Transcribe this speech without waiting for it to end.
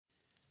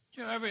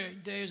You know, every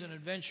day is an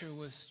adventure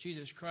with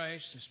Jesus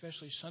Christ,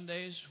 especially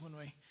Sundays when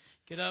we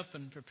get up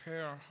and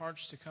prepare our hearts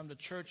to come to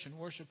church and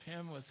worship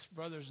Him with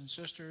brothers and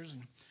sisters.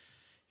 And,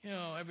 you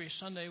know, every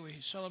Sunday we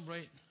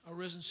celebrate a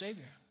risen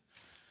Savior.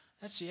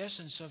 That's the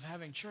essence of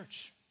having church,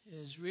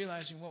 is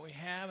realizing what we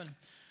have and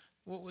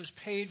what was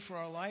paid for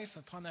our life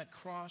upon that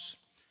cross.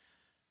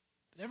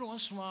 But every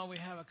once in a while we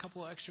have a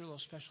couple of extra little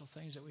special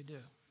things that we do.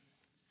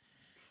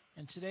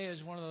 And today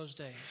is one of those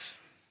days.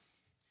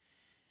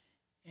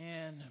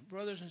 And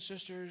brothers and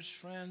sisters,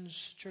 friends,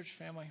 church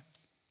family,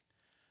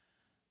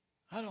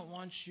 I don't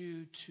want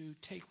you to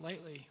take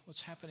lightly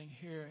what's happening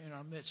here in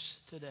our midst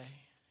today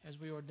as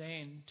we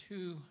ordain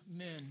two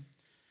men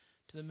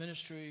to the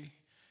ministry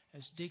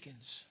as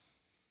deacons.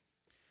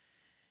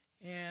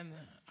 And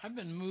I've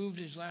been moved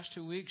these last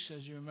 2 weeks.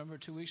 As you remember,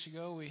 2 weeks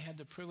ago we had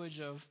the privilege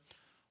of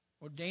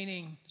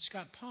ordaining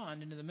Scott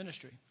Pond into the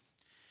ministry.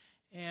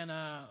 And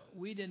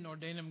we didn't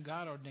ordain him,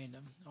 God ordained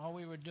him. All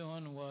we were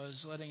doing was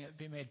letting it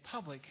be made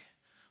public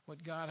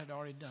what God had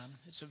already done.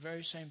 It's the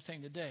very same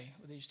thing today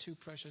with these two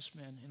precious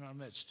men in our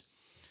midst,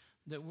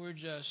 that we're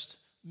just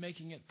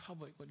making it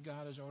public what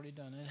God has already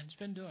done and has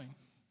been doing.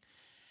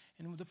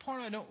 And the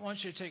part I don't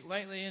want you to take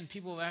lightly, and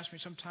people have asked me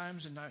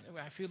sometimes, and I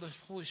feel the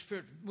Holy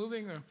Spirit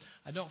moving, or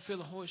I don't feel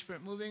the Holy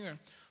Spirit moving, or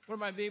what it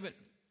might be, but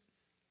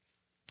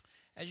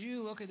as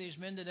you look at these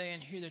men today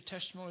and hear their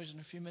testimonies in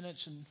a few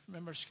minutes, and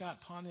remember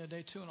Scott Pond the other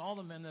day too, and all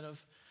the men that have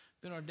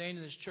been ordained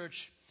to this church,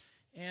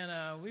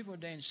 and we've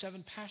ordained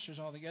 7 pastors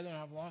altogether, and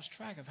I've lost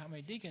track of how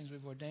many deacons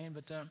we've ordained,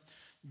 but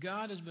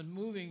God has been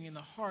moving in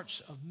the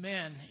hearts of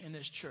men in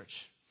this church.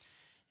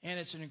 And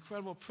it's an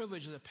incredible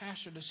privilege of the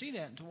pastor to see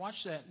that and to watch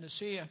that and to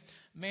see a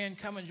man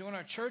come and join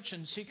our church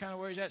and see kind of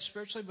where he's at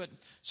spiritually, but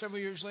several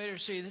years later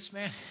see this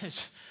man is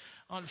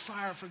on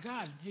fire for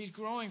God. He's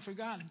growing for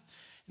God.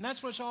 And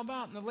that's what it's all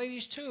about. And the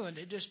ladies too. And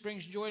it just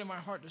brings joy to my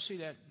heart to see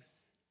that.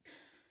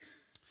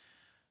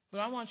 But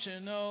I want you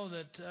to know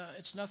that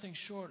it's nothing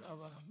short of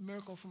a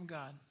miracle from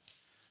God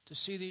to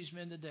see these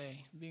men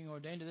today being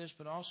ordained to this,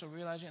 but also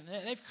realizing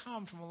they've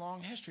come from a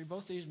long history,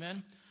 both these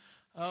men,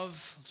 of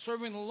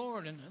serving the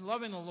Lord and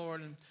loving the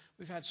Lord. And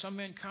we've had some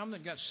men come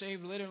that got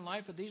saved later in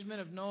life, but these men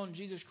have known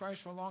Jesus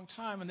Christ for a long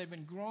time, and they've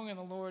been growing in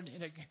the Lord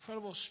at an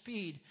incredible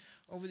speed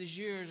over these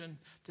years. And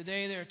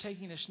today they're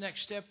taking this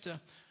next step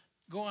to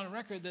go on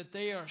record that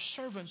they are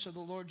servants of the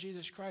Lord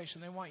Jesus Christ,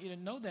 and they want you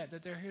to know that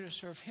they're here to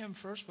serve Him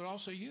first, but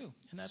also you.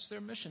 And that's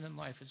their mission in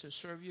life, is to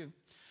serve you.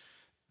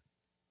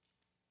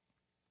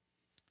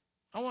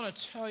 I want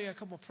to tell you a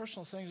couple of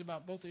personal things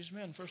about both these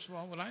men. First of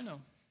all, what I know.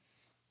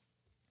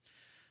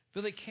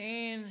 Billy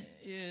Kane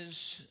is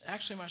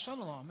actually my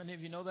son-in-law. Many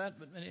of you know that,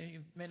 but many of you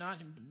may not.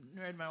 He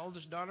married my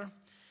oldest daughter,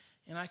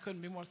 and I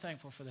couldn't be more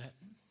thankful for that.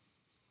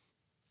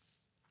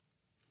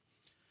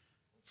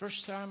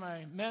 First time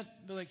I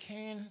met Billy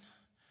Kane,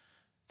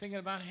 thinking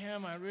about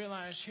him, I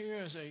realized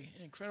here is an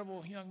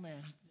incredible young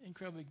man,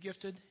 incredibly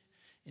gifted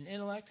in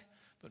intellect,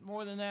 but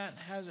more than that,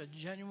 has a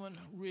genuine,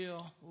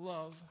 real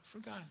love for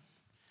God.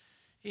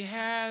 He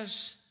had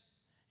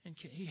and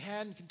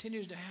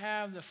continues to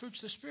have the fruits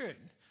of the Spirit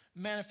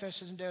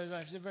manifested in daily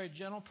life. He's a very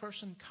gentle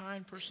person,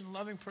 kind person,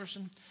 loving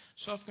person,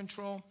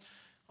 self-control.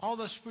 All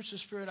those fruits of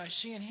the Spirit I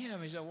see in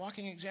him. He's a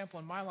walking example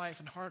in my life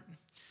and heart.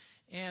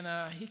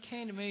 And he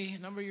came to me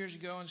a number of years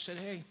ago and said,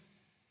 "Hey,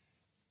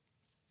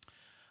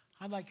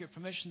 I'd like your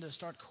permission to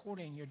start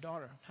courting your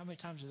daughter." How many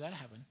times did that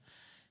happen?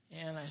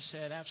 And I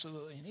said,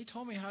 "Absolutely." And he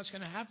told me how it's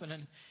going to happen.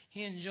 And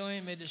he and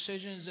Jillian made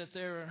decisions that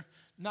they were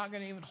not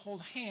going to even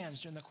hold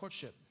hands during the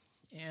courtship.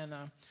 And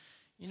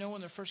you know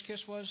when their first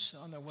kiss was?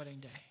 On their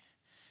wedding day.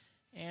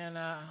 And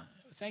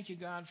thank you,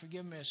 God, for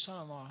giving me a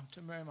son-in-law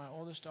to marry my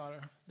oldest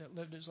daughter that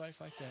lived his life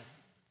like that.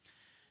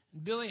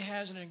 And Billy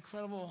has an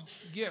incredible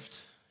gift.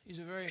 He's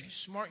a very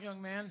smart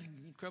young man,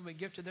 incredibly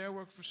gifted there,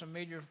 worked for some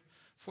major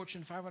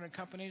Fortune 500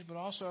 companies, but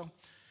also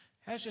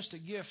has just a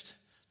gift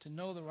to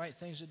know the right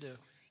things to do.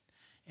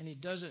 And he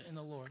does it in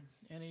the Lord.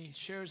 And he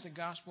shares the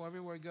gospel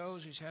everywhere he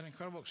goes. He's had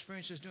incredible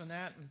experiences doing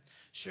that and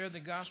shared the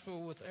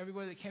gospel with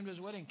everybody that came to his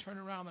wedding. Turned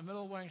around in the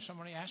middle of the wedding,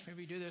 somebody asked me if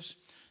he'd do this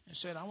and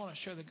said, "I want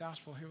to share the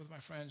gospel here with my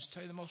friends,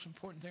 tell you the most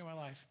important thing in my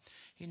life."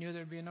 He knew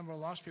there'd be a number of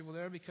lost people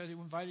there because he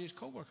invited his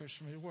coworkers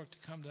from his work to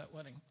come to that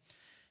wedding.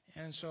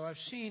 And so I've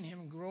seen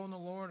him grow in the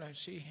Lord. I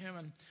see him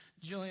and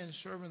Jillian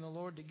serving the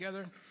Lord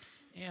together.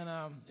 And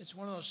it's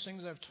one of those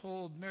things I've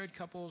told married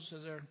couples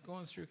as they're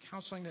going through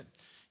counseling that,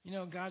 you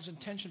know, God's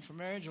intention for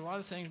marriage, a lot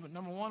of things, but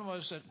number one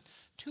was that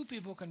 2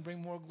 people can bring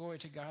more glory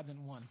to God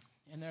than one.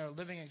 And they're a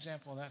living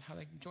example of that, how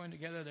they can join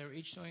together. They're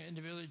each doing it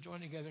individually,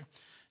 join together,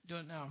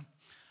 doing it now.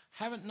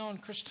 Haven't known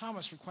Chris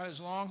Thomas for quite as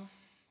long,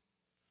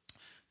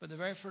 but the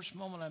very first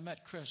moment I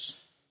met Chris,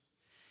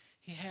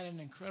 he had an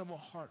incredible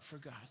heart for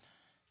God.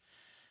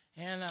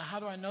 And how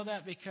do I know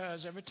that?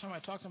 Because every time I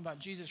talk to him about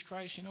Jesus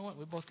Christ, you know what?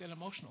 We both get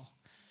emotional.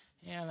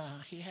 And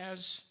he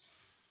has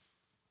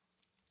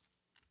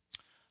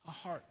a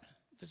heart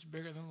that's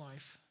bigger than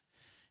life.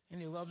 And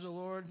he loves the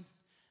Lord.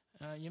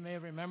 You may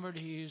have remembered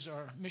he's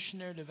our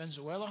missionary to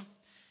Venezuela.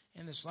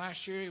 And this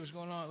last year, he was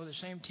going on with the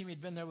same team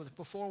he'd been there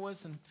before with,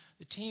 and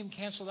the team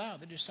canceled out.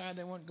 They decided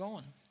they weren't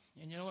going.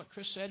 And you know what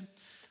Chris said?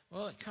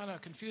 Well, it kind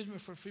of confused me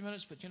for a few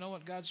minutes, but you know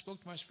what? God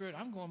spoke to my spirit.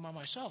 I'm going by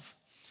myself.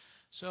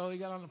 So he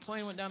got on the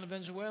plane, went down to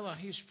Venezuela.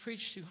 He's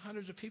preached to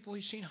hundreds of people.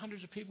 He's seen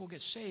hundreds of people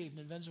get saved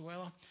in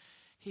Venezuela.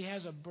 He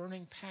has a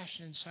burning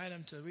passion inside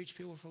him to reach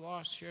people for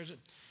lost, shares it.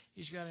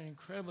 He's got an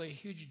incredibly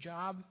huge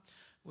job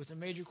with a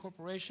major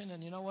corporation,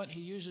 and you know what? He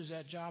uses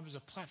that job as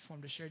a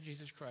platform to share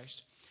Jesus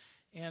Christ.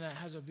 And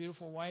has a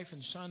beautiful wife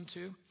and son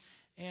too.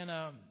 And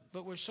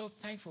but we're so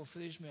thankful for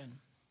these men.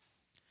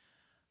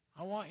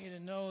 I want you to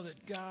know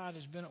that God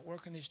has been at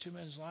work in these two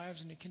men's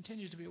lives, and He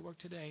continues to be at work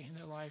today in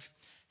their life.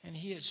 And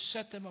He has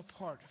set them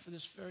apart for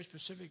this very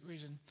specific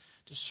reason,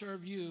 to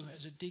serve you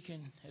as a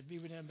deacon at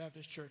Beaver Dam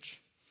Baptist Church.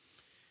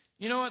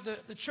 You know what?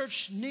 The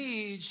church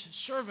needs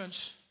servants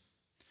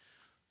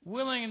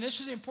willing, and this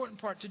is the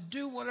important part, to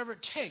do whatever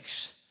it takes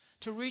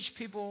to reach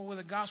people with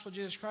the gospel of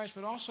Jesus Christ,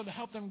 but also to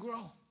help them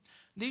grow.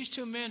 These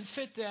two men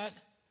fit that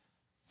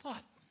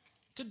thought,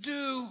 to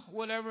do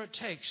whatever it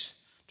takes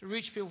to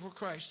reach people for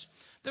Christ.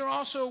 They're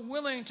also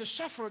willing to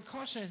suffer at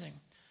cost anything.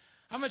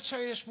 I'm going to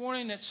tell you this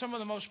morning that some of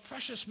the most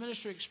precious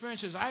ministry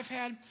experiences I've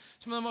had,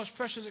 some of the most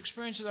precious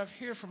experiences I've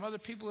heard from other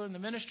people in the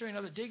ministry and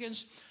other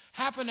deacons,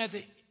 happen at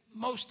the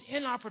most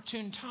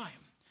inopportune time.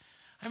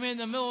 I mean, in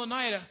the middle of the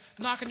night,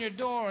 a knock on your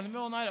door, in the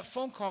middle of the night, a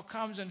phone call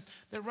comes, and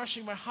they're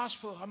rushing my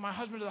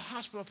husband to the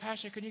hospital.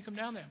 Pastor, can you come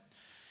down there?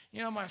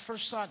 You know, my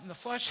first thought in the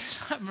flesh is,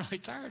 I'm really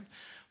tired.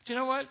 But you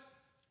know what?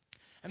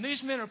 And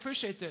these men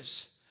appreciate this.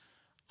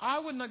 I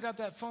wouldn't have got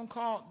that phone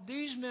call.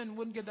 These men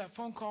wouldn't get that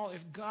phone call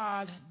if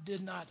God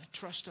did not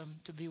trust them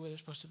to be where they're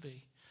supposed to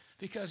be.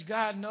 Because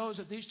God knows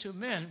that these two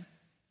men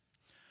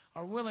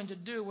are willing to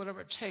do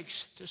whatever it takes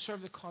to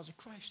serve the cause of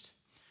Christ.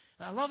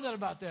 And I love that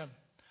about them.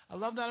 I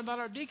love that about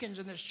our deacons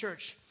in this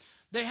church.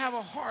 They have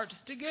a heart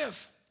to give.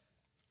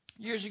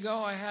 Years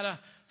ago, I had a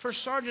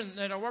first sergeant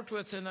that I worked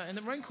with in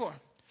the Marine Corps.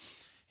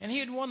 And he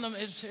had won them,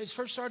 his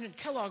first sergeant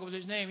Kellogg was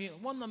his name. He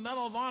won the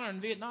Medal of Honor in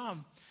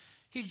Vietnam.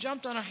 He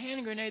jumped on a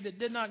hand grenade that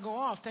did not go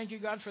off. Thank you,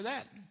 God, for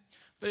that.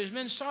 But his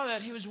men saw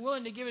that. He was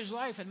willing to give his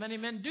life, and many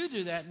men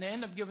do that, and they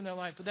end up giving their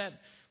life. But that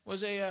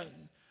was a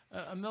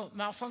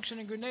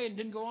malfunctioning grenade and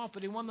didn't go off,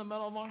 but he won the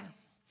Medal of Honor.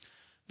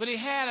 But he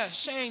had a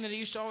saying that he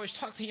used to always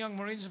talk to young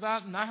Marines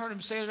about, and I heard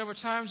him say it over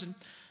times, and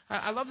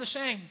I love the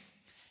saying.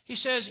 He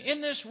says,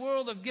 in this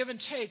world of give and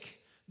take,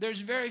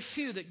 there's very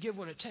few that give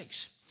what it takes.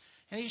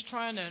 And he's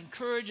trying to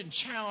encourage and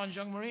challenge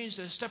young Marines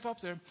to step up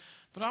there.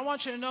 But I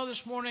want you to know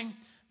this morning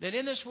that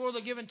in this world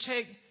of give and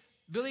take,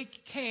 Billy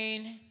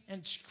Kane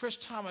and Chris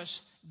Thomas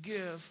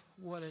give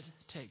what it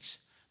takes.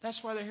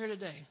 That's why they're here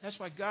today. That's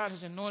why God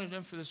has anointed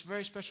them for this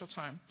very special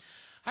time.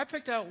 I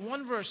picked out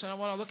one verse that I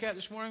want to look at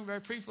this morning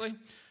very briefly.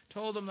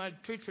 Told them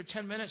I'd preach for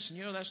 10 minutes, and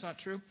you know that's not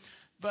true.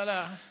 But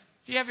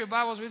if you have your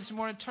Bibles with you this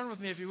morning, turn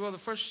with me, if you will,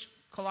 to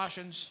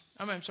Colossians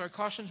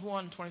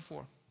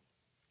 1:24.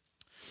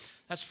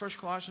 That's First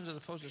Colossians as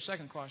opposed to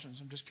Second Colossians.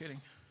 I'm just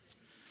kidding.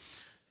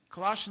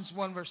 Colossians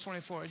 1, verse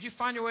 24. As you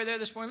find your way there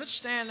this morning, let's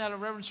stand out of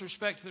reverence and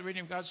respect to the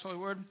reading of God's holy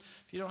word.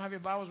 If you don't have your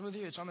Bibles with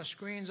you, it's on the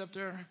screens up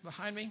there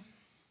behind me.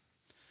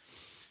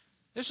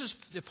 This is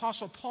the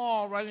Apostle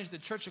Paul writing to the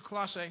church of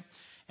Colossae,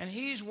 and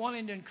he's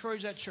wanting to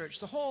encourage that church.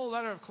 The whole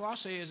letter of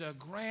Colossae is a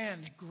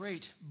grand,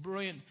 great,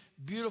 brilliant,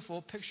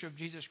 beautiful picture of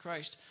Jesus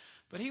Christ.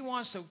 But he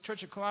wants the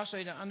church of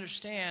Colossae to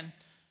understand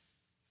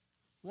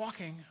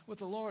walking with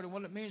the Lord and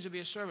what it means to be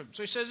a servant.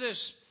 So he says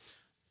this,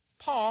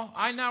 Paul,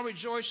 I now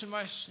rejoice in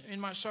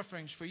my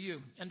sufferings for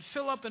you, and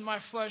fill up in my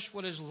flesh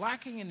what is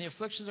lacking in the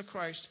afflictions of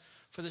Christ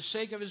for the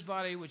sake of his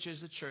body, which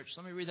is the church.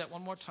 Let me read that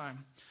one more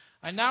time.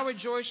 I now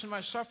rejoice in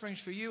my sufferings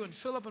for you, and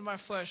fill up in my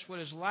flesh what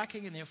is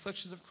lacking in the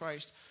afflictions of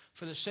Christ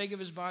for the sake of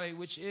his body,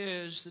 which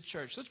is the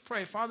church. Let's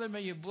pray. Father,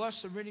 may you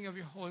bless the reading of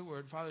your holy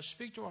word. Father,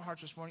 speak to our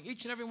hearts this morning.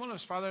 Each and every one of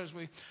us, Father, as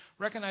we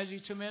recognize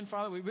these two men,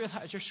 Father, we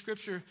realize your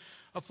scripture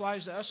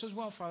applies to us as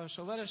well, Father.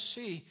 So let us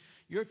see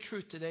your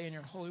truth today in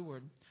your holy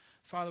word.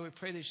 Father, we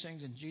pray these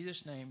things in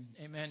Jesus' name.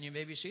 Amen. You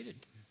may be seated.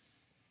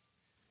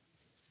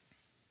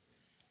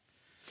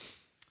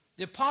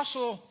 The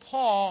Apostle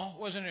Paul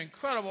was an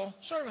incredible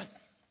servant.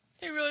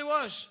 He really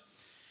was.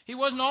 He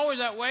wasn't always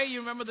that way. You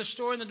remember the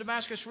story in the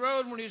Damascus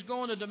Road when he was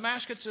going to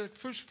Damascus to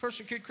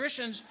persecute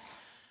Christians.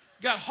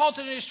 Got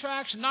halted in his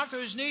tracks and knocked to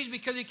his knees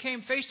because he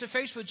came face to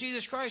face with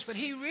Jesus Christ. But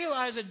he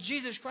realized that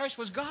Jesus Christ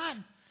was God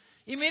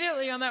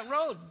immediately on that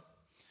road.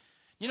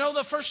 You know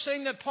the first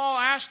thing that Paul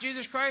asked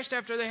Jesus Christ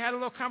after they had a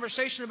little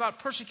conversation about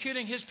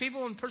persecuting his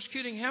people and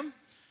persecuting him?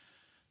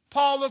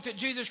 Paul looked at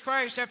Jesus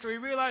Christ after he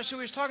realized who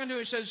he was talking to.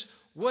 He says,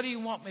 what do you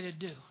want me to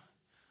do?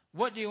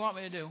 What do you want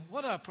me to do?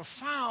 What a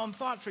profound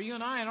thought for you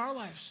and I in our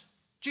lives.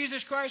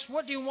 Jesus Christ,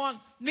 what do you want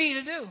me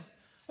to do?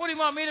 What do you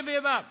want me to be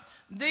about?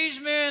 These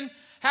men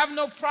have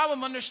no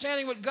problem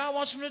understanding what God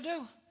wants them to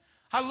do.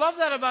 I love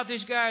that about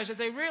these guys, that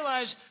they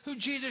realize who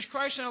Jesus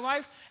Christ is in their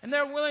life, and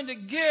they're willing to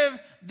give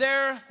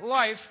their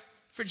life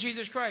for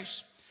Jesus Christ.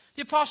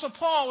 The Apostle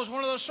Paul was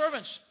one of those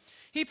servants.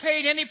 He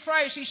paid any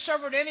price. He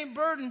suffered any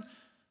burden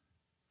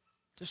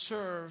to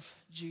serve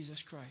Jesus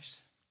Christ.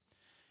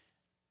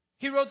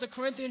 He wrote the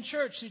Corinthian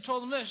church. He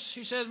told them this.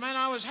 He said, man,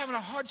 I was having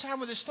a hard time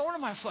with this thorn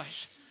in my flesh.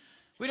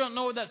 We don't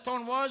know what that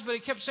thorn was, but he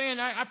kept saying,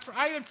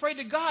 I even prayed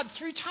to God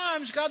 3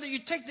 times, God, that you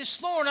take this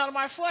thorn out of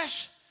my flesh.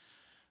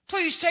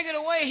 Please take it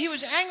away. He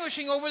was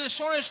anguishing over this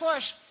thorn in his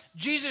flesh.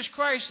 Jesus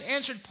Christ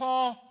answered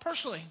Paul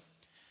personally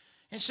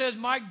and says,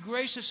 my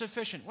grace is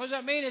sufficient. What does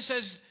that mean? It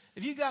says,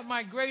 if you got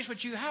my grace,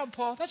 what you have,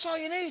 Paul, that's all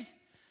you need.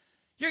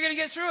 You're going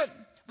to get through it.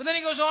 But then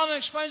he goes on and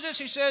explains this.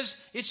 He says,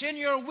 it's in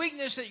your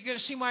weakness that you're going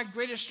to see my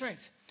greatest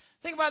strength.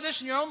 Think about this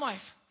in your own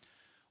life.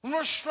 When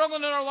we're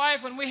struggling in our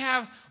life, when we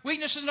have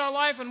weaknesses in our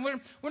life, and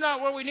we're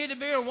not where we need to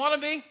be or want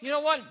to be, you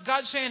know what?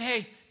 God's saying,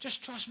 hey,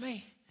 just trust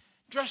me.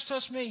 Just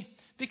trust me.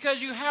 Because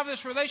you have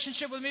this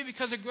relationship with me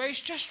because of grace,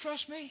 just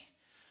trust me.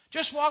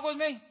 Just walk with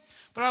me.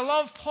 But I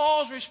love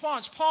Paul's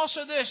response. Paul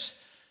said this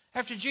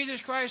after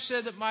Jesus Christ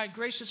said that my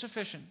grace is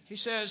sufficient. He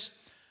says,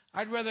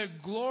 I'd rather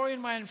glory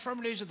in my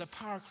infirmities that the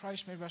power of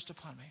Christ may rest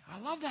upon me. I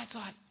love that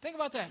thought. Think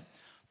about that.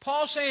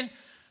 Paul's saying,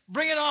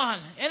 bring it on.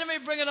 Enemy,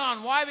 bring it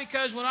on. Why?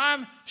 Because when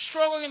I'm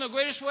struggling in the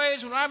greatest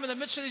ways, when I'm in the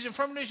midst of these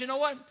infirmities, you know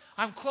what?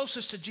 I'm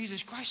closest to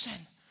Jesus Christ then.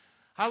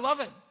 I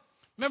love it.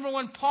 Remember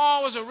when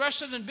Paul was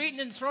arrested and beaten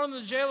and thrown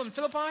in the jail in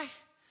Philippi?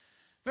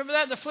 Remember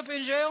that, the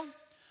Philippian jail?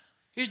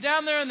 He's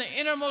down there in the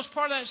innermost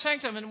part of that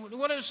sanctum. And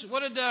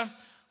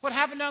what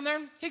happened down there?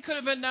 He could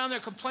have been down there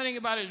complaining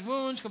about his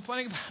wounds,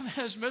 complaining about how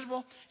he was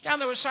miserable. Down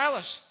there with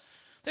Silas.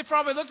 They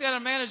probably looked at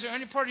him, man, is there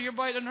any part of your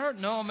body that doesn't hurt?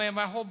 No, man,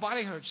 my whole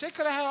body hurts. They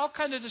could have had all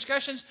kinds of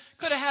discussions,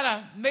 could have had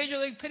a major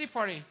league pity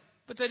party,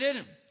 but they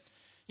didn't.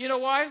 You know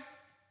why?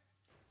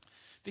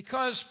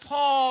 Because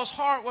Paul's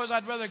heart was,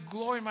 I'd rather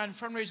glory in my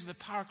infirmities than the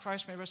power of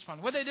Christ may rest upon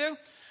me. What did they do?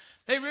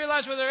 They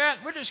realized where they're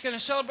at. We're just going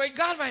to celebrate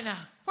God right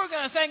now. We're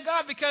going to thank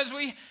God because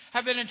we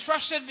have been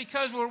entrusted,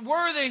 because we're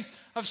worthy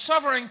of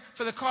suffering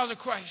for the cause of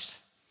Christ.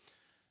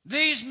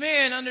 These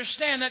men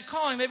understand that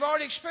calling. They've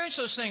already experienced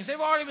those things. They've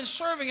already been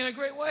serving in a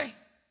great way.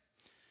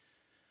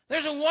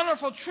 There's a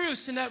wonderful truth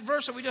in that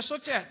verse that we just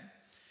looked at.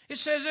 It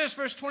says this,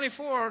 verse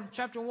 24,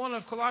 chapter 1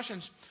 of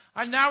Colossians.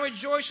 I now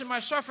rejoice in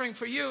my suffering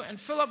for you and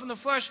fill up in the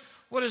flesh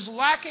what is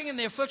lacking in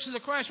the afflictions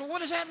of Christ. Well, what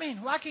does that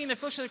mean? Lacking in the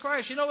afflictions of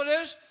Christ. You know what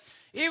it is?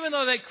 Even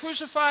though they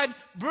crucified,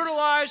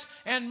 brutalized,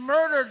 and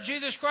murdered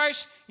Jesus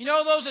Christ, you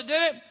know those that did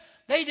it?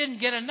 They didn't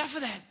get enough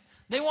of that.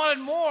 They wanted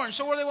more. And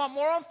so what do they want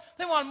more of?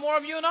 They want more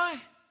of you and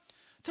I.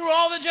 Through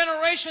all the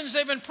generations,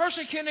 they've been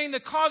persecuting the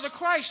cause of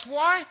Christ.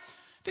 Why?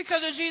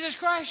 Because of Jesus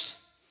Christ.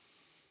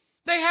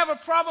 They have a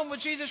problem with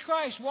Jesus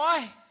Christ.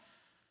 Why?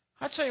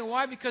 I'll tell you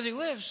why. Because he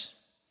lives.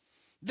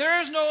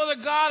 There is no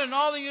other God in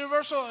all the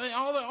universe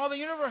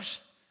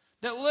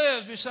that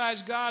lives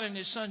besides God and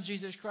his Son,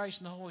 Jesus Christ,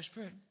 and the Holy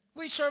Spirit.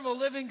 We serve a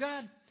living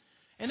God.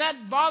 And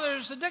that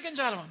bothers the dickens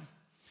out of them.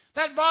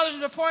 That bothers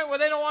them to the point where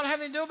they don't want to have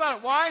anything to do about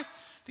it. Why?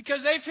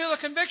 Because they feel a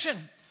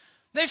conviction.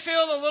 They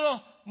feel the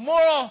little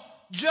moral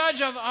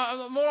judge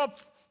of moral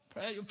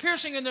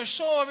piercing in their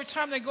soul every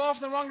time they go off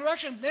in the wrong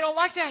direction. They don't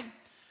like that.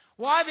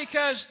 Why?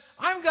 Because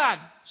I'm God.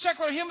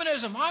 Secular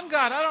humanism. I'm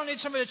God. I don't need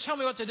somebody to tell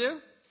me what to do.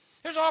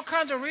 There's all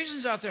kinds of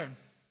reasons out there.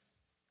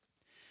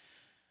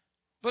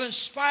 But in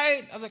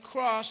spite of the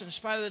cross, in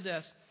spite of the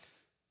death,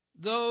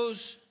 those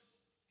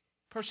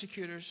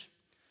persecutors,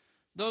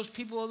 those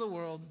people of the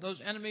world, those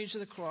enemies of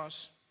the cross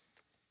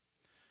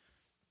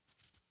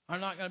are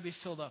not going to be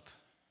filled up.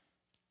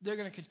 They're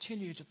going to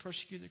continue to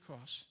persecute the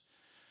cross,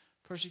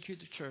 persecute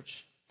the church,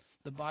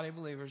 the body of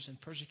believers, and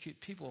persecute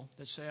people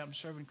that say, I'm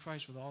serving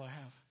Christ with all I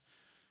have.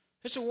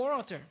 It's a war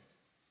out there.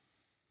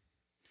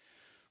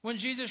 When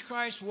Jesus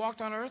Christ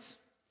walked on earth,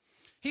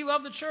 he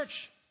loved the church.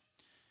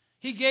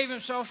 He gave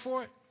himself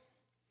for it.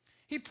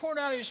 He poured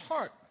out his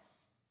heart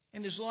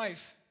and his life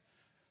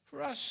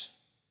for us.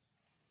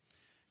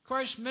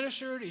 Christ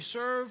ministered, he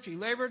served, he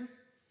labored,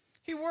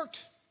 he worked.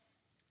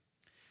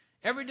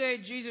 Every day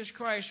Jesus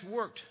Christ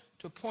worked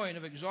to a point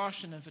of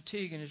exhaustion and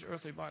fatigue in his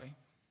earthly body. Do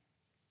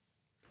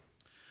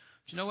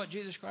you know what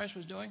Jesus Christ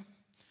was doing?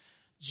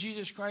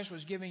 Jesus Christ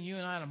was giving you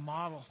and I a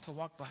model to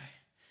walk by.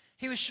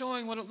 He was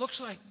showing what it looks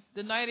like.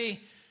 The night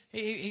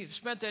he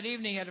spent that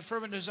evening, he had a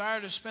fervent desire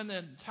to spend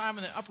the time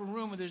in the upper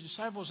room with his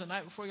disciples the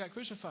night before he got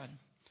crucified.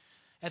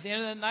 At the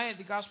end of the night,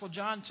 the Gospel of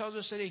John tells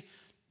us that he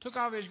took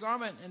off his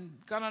garment and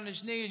got on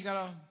his knees, got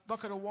a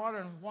bucket of water,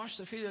 and washed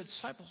the feet of the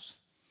disciples.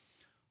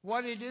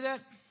 Why did he do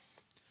that?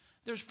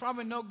 There's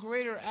probably no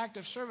greater act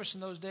of service in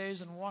those days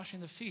than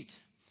washing the feet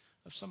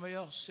of somebody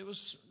else. It was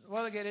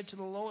relegated to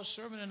the lowest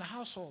servant in the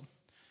household.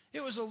 It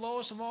was the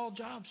lowest of all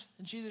jobs,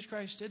 and Jesus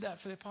Christ did that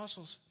for the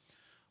apostles.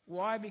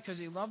 Why? Because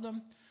he loved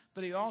them,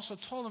 but he also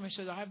told them, he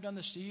said, I've done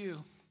this to you.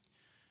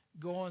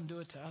 Go and do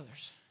it to others.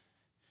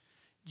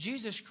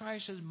 Jesus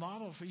Christ has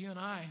modeled for you and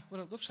I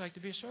what it looks like to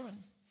be a servant.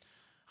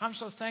 I'm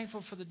so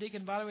thankful for the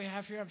deacon body we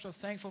have here. I'm so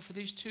thankful for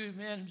these two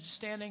men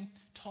standing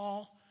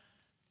tall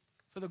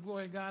for the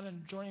glory of God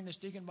and joining this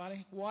deacon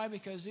body. Why?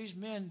 Because these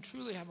men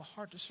truly have a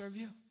heart to serve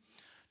you.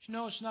 You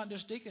know, it's not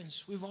just deacons.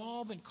 We've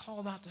all been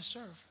called out to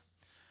serve.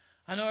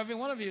 I know every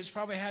one of you has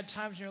probably had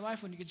times in your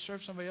life when you could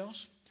serve somebody else,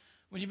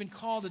 when you've been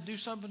called to do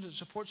something to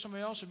support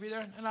somebody else or be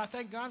there. And I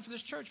thank God for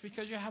this church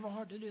because you have a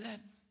heart to do that.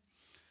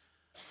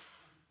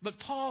 But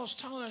Paul's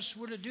telling us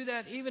we're to do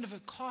that even if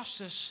it costs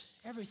us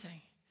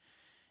everything.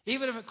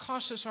 Even if it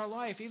costs us our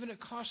life, even if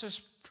it costs us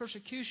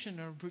persecution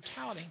or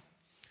brutality.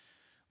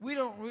 We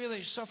don't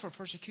really suffer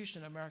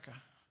persecution in America.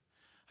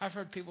 I've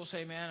heard people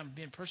say, man, I'm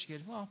being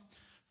persecuted. Well,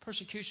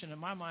 persecution in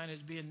my mind is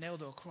being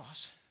nailed to a cross.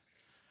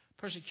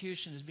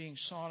 Persecution is being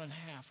sawn in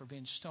half or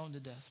being stoned to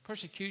death.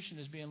 Persecution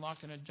is being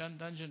locked in a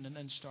dungeon and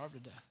then starved to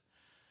death.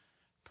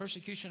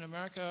 Persecution in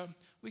America,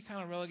 we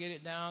kind of relegate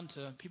it down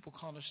to people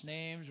calling us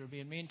names or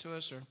being mean to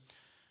us. Or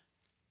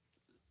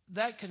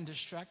that can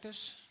distract us.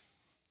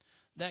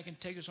 That can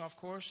take us off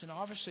course. And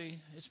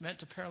obviously, it's meant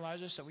to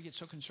paralyze us that we get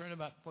so concerned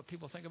about what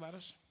people think about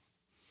us.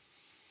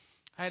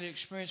 I had an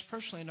experience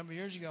personally a number of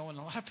years ago when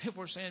a lot of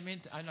people were saying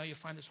mean I know you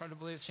find this hard to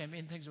believe, saying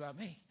mean things about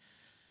me.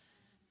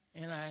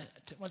 And I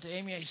went to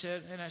Amy, I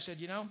said,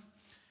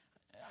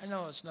 I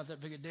know it's not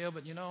that big a deal,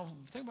 but,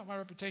 think about my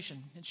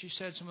reputation. And she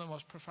said some of the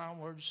most profound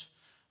words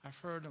I've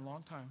heard in a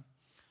long time.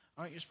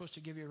 Aren't you supposed to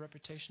give your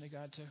reputation to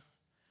God too?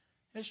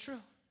 It's true.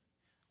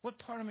 What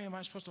part of me am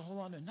I supposed to hold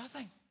on to?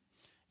 Nothing.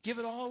 Give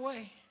it all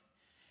away.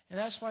 And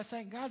that's why I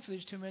thank God for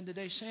these two men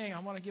today saying, I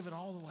want to give it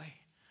all away.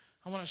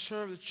 I want to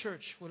serve the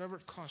church, whatever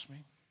it costs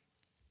me.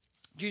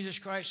 Jesus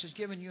Christ has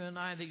given you and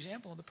I the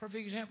example, the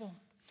perfect example.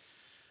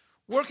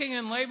 Working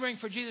and laboring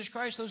for Jesus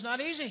Christ is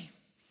not easy.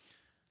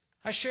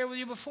 I shared with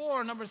you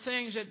before a number of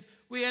things that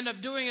we end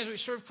up doing as we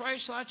serve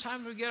Christ. A lot of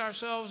times we get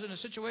ourselves in a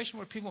situation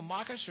where people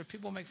mock us or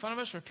people make fun of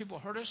us or people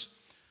hurt us.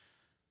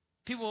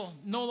 People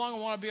no longer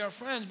want to be our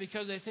friends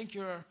because they think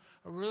you're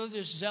a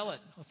religious zealot.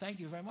 Well, thank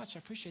you very much. I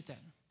appreciate that.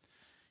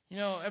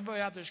 Everybody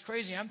out there is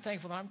crazy. I'm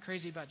thankful that I'm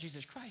crazy about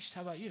Jesus Christ.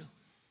 How about you?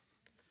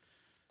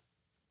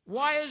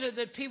 Why is it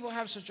that people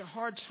have such a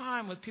hard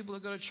time with people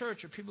that go to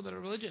church or people that are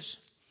religious?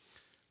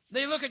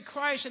 They look at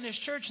Christ and His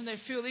church and they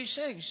feel these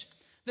things.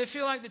 They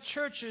feel like the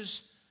church has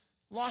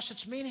lost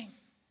its meaning.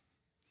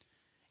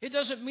 It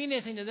doesn't mean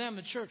anything to them,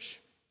 the church.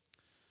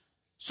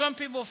 Some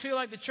people feel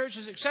like the church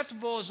is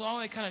acceptable as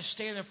long as they kind of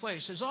stay in their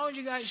place. As long as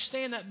you guys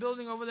stay in that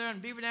building over there in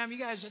Beaver Dam, you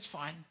guys, that's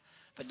fine.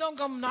 But don't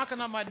come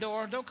knocking on my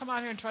door. Don't come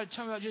out here and try to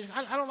tell me about Jesus.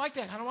 I don't like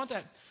that. I don't want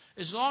that.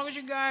 As long as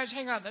you guys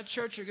hang out in that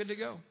church, you're good to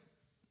go.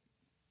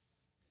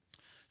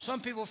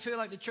 Some people feel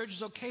like the church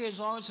is okay as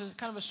long as it's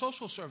kind of a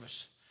social service.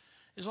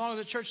 As long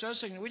as the church does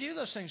things. We do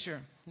those things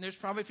here. And there's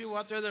probably people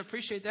out there that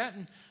appreciate that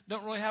and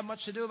don't really have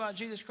much to do about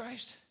Jesus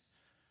Christ.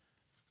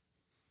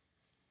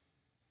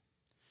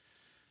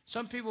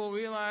 Some people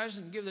realize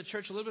and give the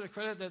church a little bit of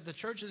credit that the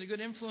church is a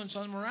good influence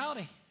on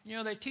morality.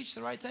 They teach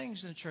the right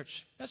things in the church.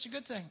 That's a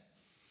good thing.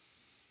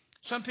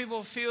 Some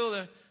people feel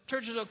the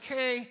church is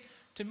okay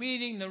to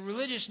meeting the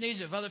religious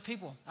needs of other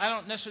people. I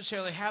don't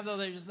necessarily have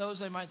those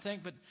they might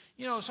think, but,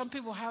 some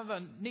people have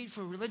a need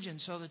for religion,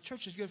 so the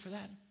church is good for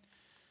that.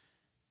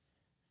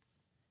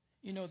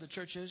 You know what the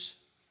church is?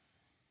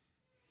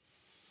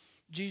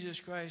 Jesus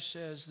Christ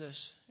says this,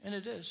 and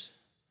it is.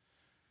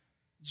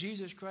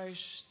 Jesus Christ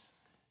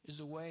is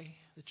the way,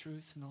 the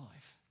truth, and the life.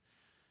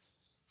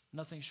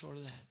 Nothing short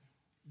of that.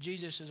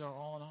 Jesus is our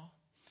all in all.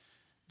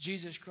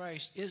 Jesus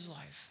Christ is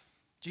life.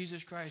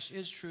 Jesus Christ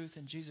is truth,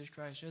 and Jesus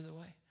Christ is the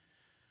way.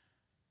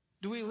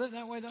 Do we live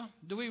that way, though?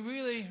 Do we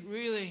really,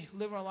 really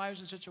live our lives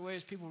in such a way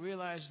as people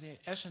realize the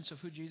essence of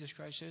who Jesus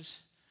Christ is?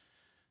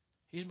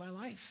 He's my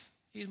life.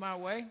 He's my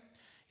way.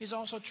 He's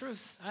also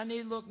truth. I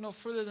need look no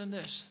further than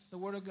this, the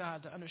Word of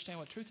God, to understand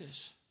what truth is.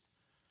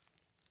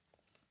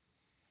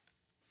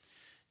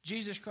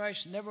 Jesus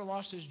Christ never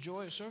lost His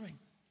joy of serving.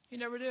 He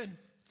never did.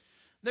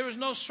 There was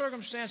no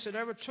circumstance that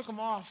ever took Him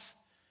off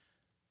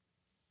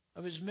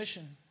of His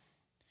mission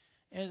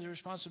and His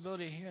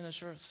responsibility here on this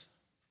earth.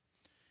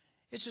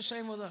 It's the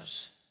same with us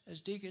as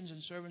deacons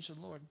and servants of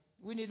the Lord.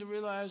 We need to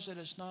realize that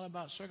it's not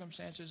about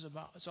circumstances,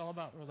 it's all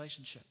about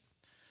relationship.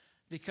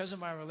 Because of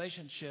my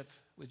relationship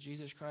with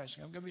Jesus Christ,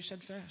 I'm going to be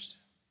steadfast.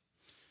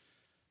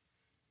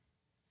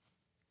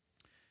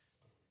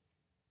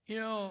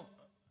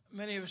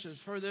 Many of us have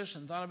heard this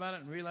and thought about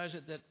it and realized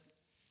that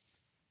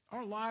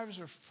our lives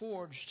are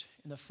forged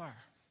in the fire.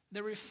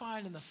 They're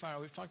refined in the fire.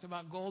 We've talked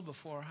about gold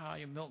before, how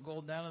you melt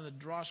gold down and the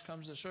dross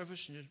comes to the surface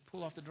and you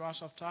pull off the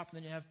dross off top and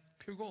then you have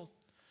pure gold.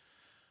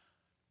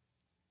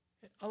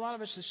 A lot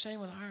of it's the same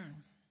with iron.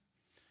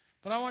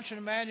 But I want you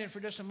to imagine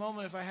for just a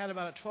moment if I had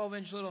about a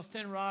 12-inch little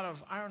thin rod of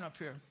iron up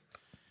here.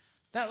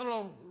 That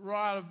little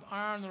rod of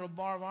iron, little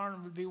bar of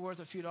iron would be worth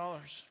a few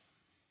dollars.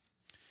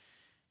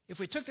 If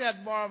we took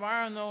that bar of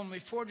iron, though, and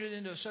we forged it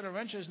into a set of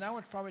wrenches, now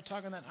we're probably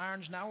talking that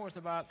iron's now worth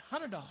about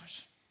 $100.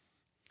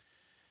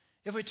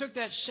 If we took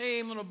that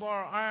same little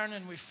bar of iron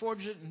and we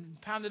forged it and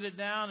pounded it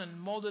down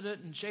and molded it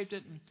and shaped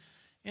it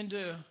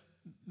into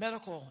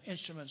medical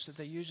instruments that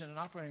they use in an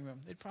operating room,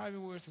 they'd probably be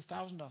worth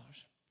 $1,000.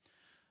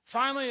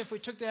 Finally, if we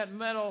took that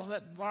metal,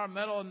 that bar of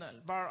metal and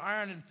that bar of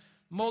iron and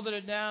molded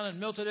it down and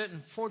melted it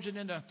and forged it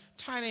into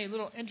tiny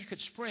little intricate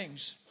springs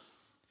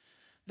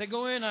that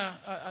go in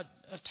a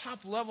top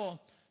level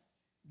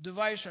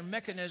device or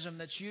mechanism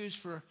that's used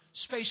for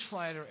space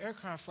flight or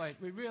aircraft flight,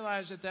 we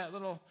realize that that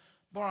little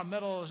bar of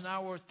metal is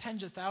now worth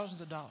tens of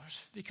thousands of dollars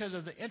because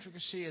of the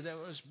intricacy that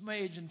was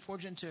made and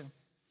forged into.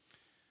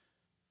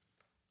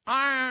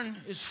 Iron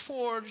is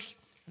forged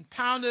and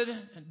pounded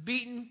and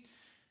beaten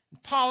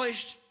and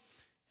polished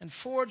and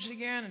forged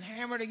again and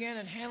hammered again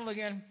and handled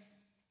again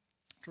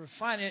to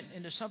refine it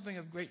into something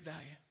of great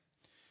value.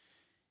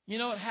 You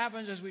know what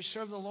happens as we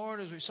serve the Lord,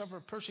 as we suffer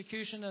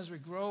persecution, as we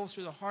grow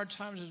through the hard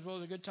times as well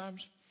as the good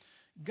times?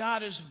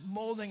 God is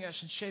molding us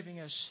and shaping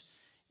us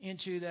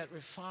into that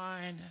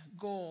refined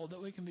gold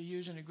that we can be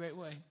used in a great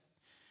way.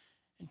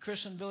 And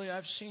Chris and Billy,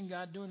 I've seen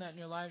God doing that in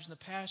your lives in the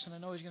past, and I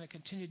know He's going to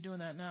continue doing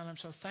that now, and I'm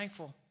so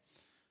thankful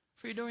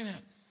for you doing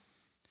that.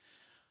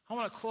 I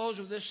want to close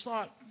with this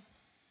thought.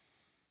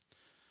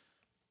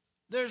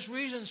 There's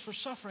reasons for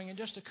suffering, and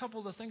just a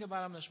couple to think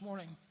about them this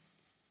morning.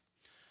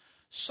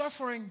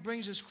 Suffering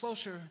brings us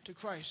closer to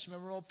Christ.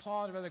 Remember old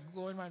Paul, I'd rather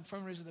glory in my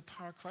infirmities of the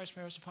power of Christ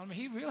may rest upon me.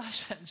 He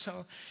realized that, and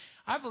so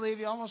I believe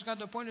he almost got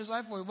to a point in his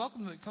life where he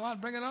welcomed it. Come on,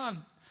 bring it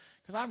on,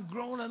 because I'm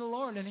growing in the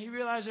Lord. And he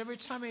realized every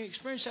time he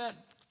experienced that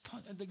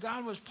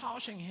God was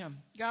polishing him.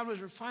 God was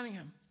refining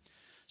him.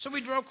 So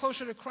we draw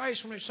closer to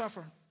Christ when we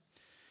suffer.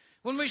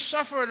 When we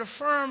suffer, it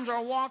affirms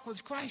our walk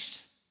with Christ.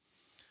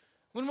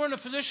 When we're in a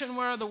position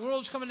where the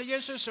world's coming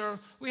against us, or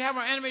we have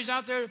our enemies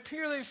out there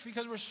purely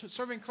because we're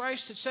serving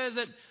Christ, it says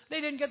that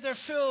they didn't get their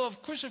fill of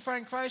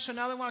crucifying Christ, so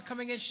now they want to come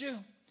against you.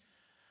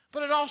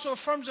 But it also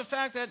affirms the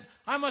fact that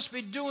I must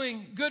be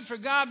doing good for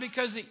God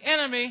because the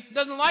enemy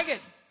doesn't like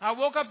it. I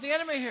woke up the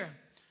enemy here.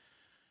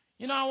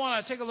 You know, I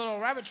want to take a little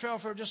rabbit trail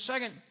for just a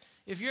second.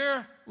 If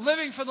you're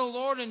living for the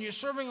Lord and you're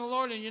serving the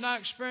Lord and you're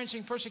not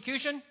experiencing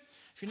persecution,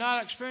 if you're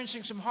not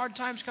experiencing some hard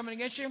times coming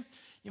against you,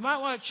 you might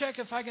want to check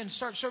if I can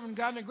start serving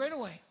God in a greater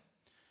way.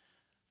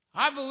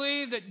 I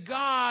believe that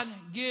God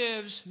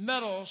gives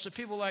medals to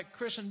people like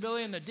Chris and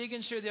Billy and the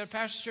deacons here, the other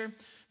pastors here,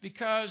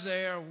 because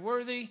they are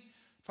worthy,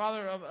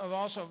 Father,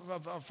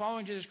 of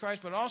following Jesus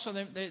Christ, but also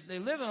they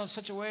live in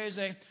such a way as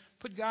they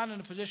put God in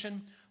a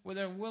position where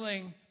they're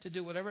willing to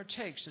do whatever it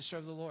takes to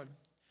serve the Lord,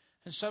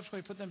 and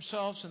subsequently put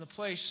themselves in the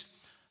place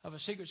of a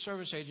Secret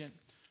Service agent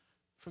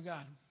for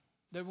God.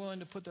 They're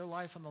willing to put their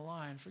life on the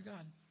line for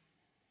God.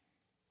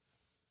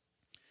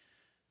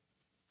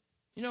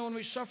 You know, when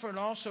we suffer, it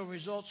also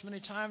results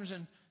many times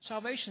in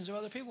salvations of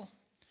other people.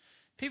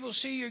 People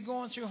see you're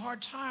going through a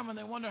hard time, and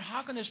they wonder,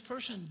 how can this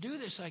person do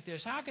this like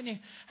this? How can you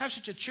have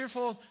such a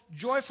cheerful,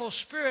 joyful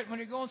spirit when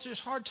you're going through this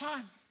hard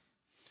time?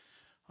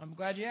 I'm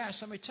glad you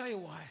asked. Let me tell you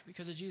why.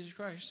 Because of Jesus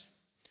Christ.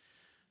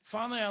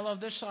 Finally, I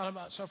love this thought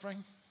about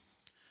suffering.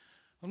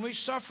 When we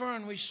suffer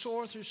and we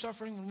soar through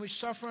suffering, when we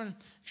suffer and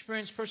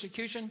experience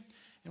persecution,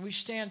 and we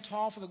stand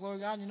tall for the glory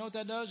of God, you know what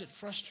that does? It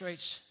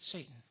frustrates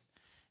Satan.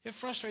 It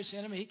frustrates the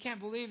enemy. He can't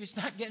believe he's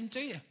not getting to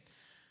you.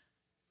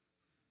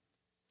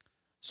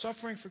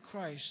 Suffering for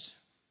Christ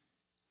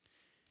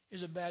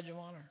is a badge of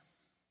honor.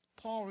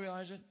 Paul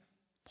realized it.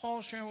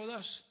 Paul's sharing with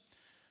us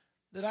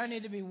that I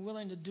need to be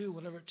willing to do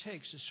whatever it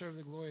takes to serve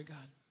the glory of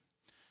God.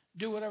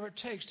 Do whatever it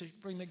takes to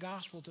bring the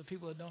gospel to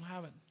people that don't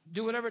have it.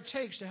 Do whatever it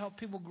takes to help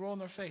people grow in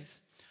their faith.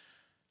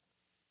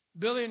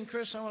 Billy and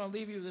Chris, I want to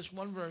leave you with this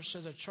one verse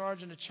as a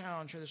charge and a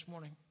challenge here this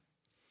morning.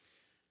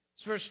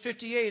 It's verse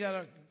 58 out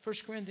of 1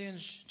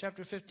 Corinthians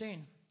chapter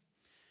 15.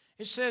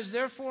 It says,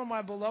 "Therefore,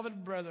 my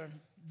beloved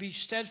brethren, be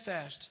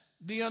steadfast,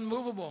 be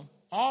unmovable,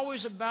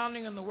 always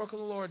abounding in the work of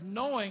the Lord,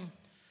 knowing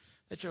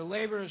that your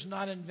labor is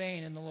not in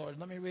vain in the Lord."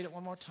 Let me read it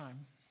one more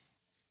time.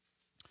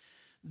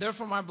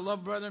 "Therefore, my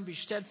beloved brethren, be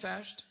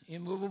steadfast,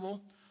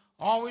 immovable,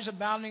 always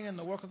abounding in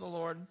the work of the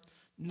Lord,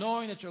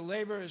 knowing that your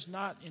labor is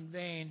not in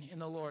vain in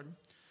the Lord."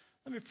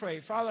 Let me pray.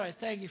 Father, I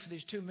thank you for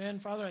these two men.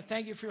 Father, I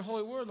thank you for your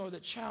holy word, Lord,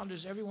 that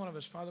challenges every one of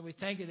us. Father, we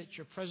thank you that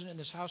you're present in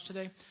this house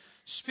today.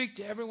 Speak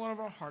to every one of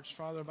our hearts,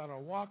 Father, about our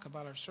walk,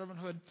 about our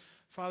servanthood.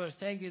 Father,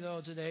 thank you,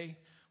 though, today,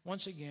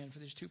 once again, for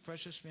these two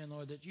precious men,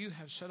 Lord, that you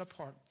have set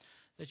apart,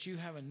 that you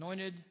have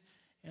anointed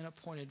and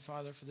appointed,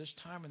 Father, for this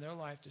time in their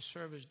life to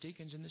serve as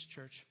deacons in this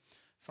church.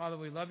 Father,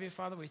 we love you.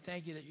 Father, we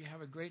thank you that you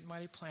have a great and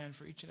mighty plan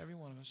for each and every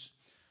one of us.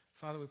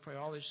 Father, we pray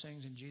all these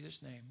things in Jesus'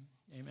 name.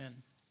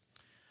 Amen.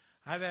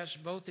 I've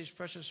asked both these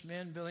precious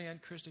men, Billy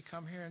and Chris, to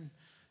come here in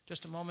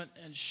just a moment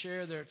and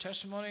share their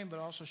testimony, but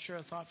also share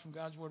a thought from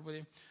God's Word with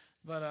you.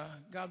 But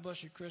God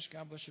bless you, Chris.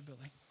 God bless you,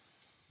 Billy.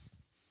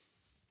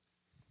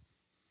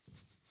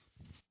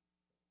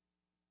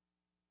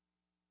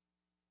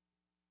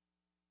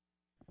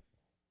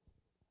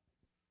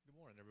 Good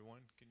morning,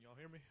 everyone. Can y'all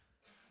hear me?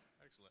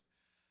 Excellent.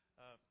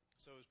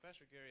 So as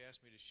Pastor Gary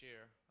asked me to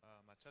share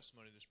my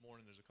testimony this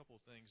morning, there's a couple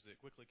of things that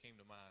quickly came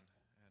to mind.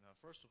 And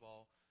first of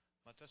all,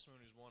 my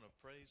testimony is one of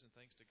praise and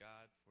thanks to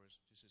God for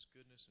just His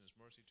goodness and His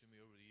mercy to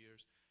me over the years,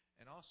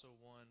 and also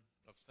one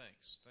of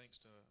thanks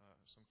to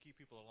some key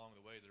people along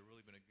the way that have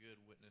really been a good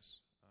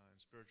witness and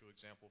spiritual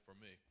example for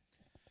me.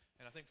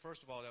 And I think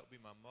first of all that would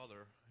be my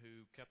mother,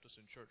 who kept us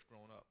in church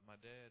growing up.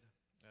 My dad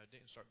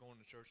didn't start going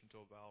to church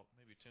until about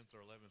maybe 10th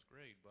or 11th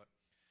grade, but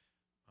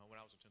when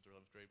I was in 10th or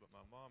 11th grade, but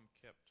my mom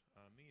kept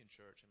me in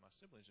church and my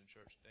siblings in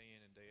church day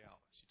in and day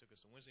out. She took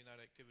us to Wednesday night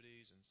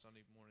activities and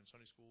Sunday morning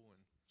Sunday school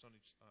and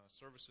Sunday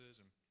services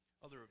and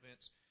other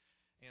events.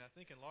 And I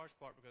think in large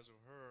part because of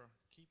her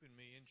keeping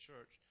me in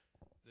church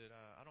that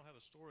I don't have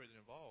a story that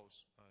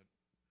involves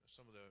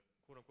some of the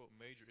quote-unquote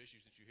major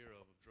issues that you hear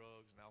of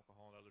drugs and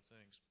alcohol and other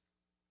things.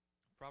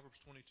 Proverbs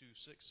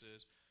 22:6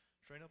 says,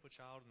 "Train up a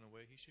child in the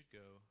way he should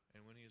go,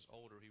 and when he is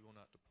older, he will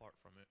not depart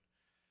from it."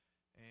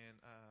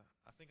 And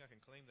I think I can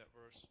claim that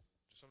verse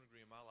to some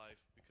degree in my life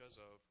because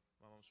of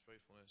my mom's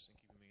faithfulness in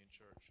keeping me in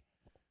church.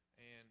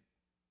 And,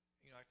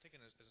 I take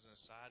it as an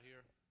aside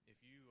here,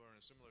 if you are in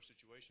a similar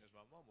situation as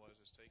my mom was,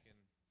 as taking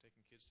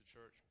kids to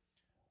church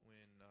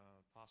when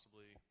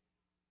possibly,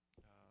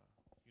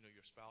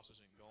 your spouse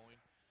isn't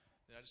going,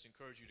 then I just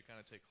encourage you to kind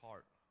of take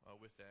heart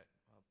with that.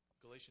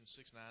 Galatians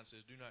 6:9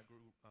 says, "Do not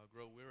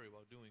grow weary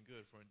while doing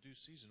good, for in due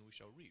season we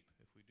shall reap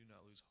if we do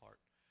not lose heart."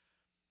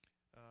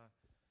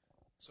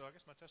 So I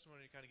guess my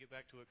testimony, to kind of get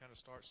back to it, kind of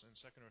starts in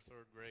 2nd or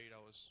 3rd grade. I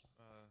was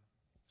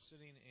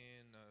sitting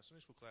in a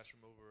Sunday school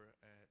classroom over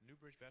at New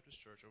Bridge Baptist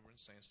Church over in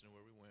Sandston,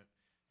 where we went.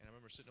 And I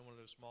remember sitting on one of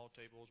those small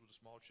tables with the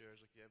small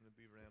chairs like you have in the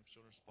Beaver Dam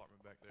Children's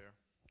Department back there.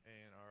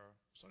 And our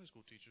Sunday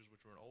school teachers,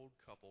 which were an old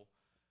couple,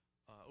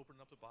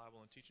 opening up the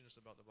Bible and teaching us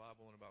about the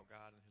Bible and about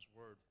God and His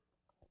Word.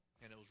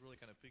 And it was really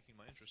kind of piquing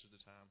my interest at the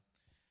time.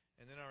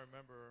 And then I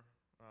remember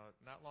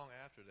not long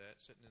after that,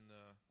 sitting in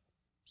the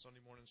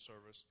Sunday morning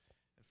service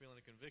and feeling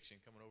a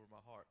conviction coming over my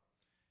heart.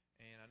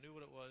 And I knew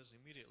what it was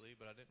immediately,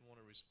 but I didn't want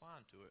to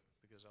respond to it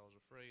because I was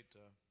afraid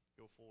to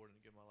go forward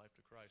and give my life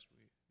to Christ.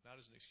 Not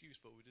as an excuse,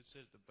 but we did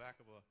sit at the back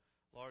of a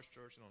large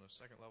church and on a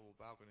second-level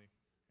balcony,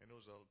 and it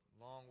was a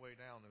long way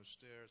down those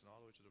stairs and all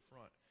the way to the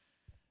front.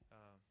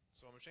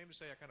 So I'm ashamed to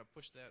say I kind of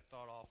pushed that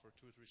thought off for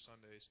 2 or 3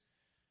 Sundays.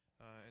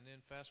 And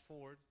then fast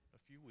forward a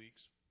few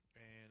weeks,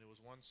 and it was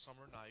one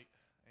summer night,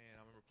 and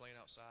I remember playing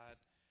outside,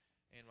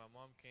 and my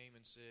mom came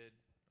and said,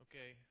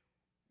 "Okay,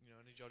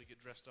 I need y'all to get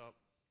dressed up.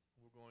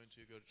 We're going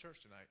to go to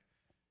church tonight."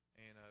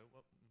 And it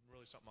wasn't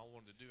really something I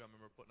wanted to do. I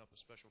remember putting up a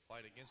special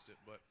fight against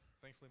it, but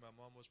thankfully my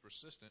mom was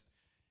persistent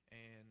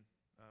and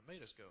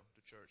made us go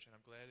to church, and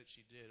I'm glad that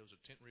she did. It was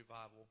a tent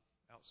revival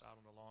outside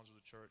on the lawns of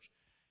the church.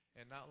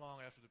 And not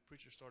long after the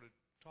preacher started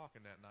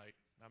talking that night,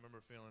 I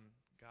remember feeling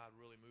God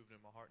really moving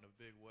in my heart in a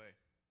big way.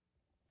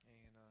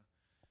 And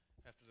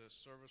after the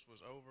service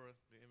was over,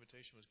 the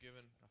invitation was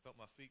given, I felt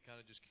my feet kind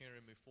of just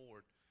carrying me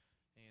forward.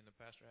 And the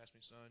pastor asked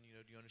me, "Son,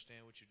 do you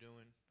understand what you're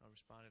doing?" I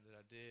responded that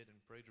I did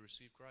and prayed to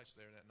receive Christ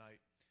there that night.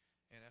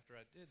 And after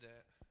I did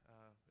that,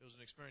 it was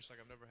an experience like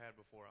I've never had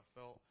before. I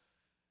felt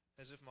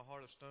as if my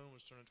heart of stone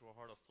was turned into a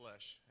heart of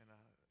flesh. And I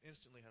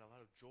instantly had a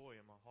lot of joy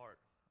in my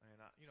heart.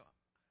 And,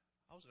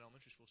 I was an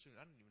elementary school student.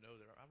 I didn't even know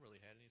that I really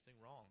had anything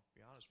wrong, to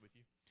be honest with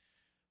you.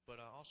 But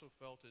I also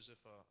felt as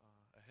if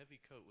a heavy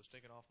coat was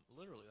taken off,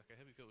 literally like a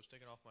heavy coat was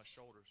taken off my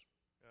shoulders.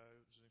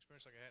 It was an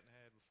experience like I hadn't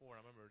had before.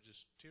 And I remember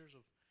just tears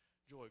of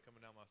joy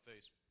coming down my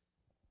face.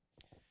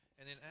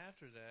 And then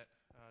after that,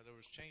 there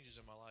was changes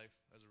in my life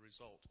as a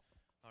result.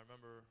 I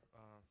remember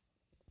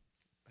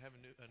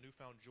having a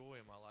newfound joy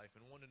in my life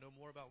and wanting to know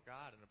more about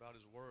God and about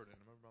His Word. And I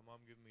remember my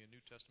mom giving me a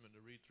New Testament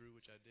to read through,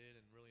 which I did,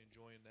 and really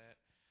enjoying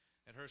that.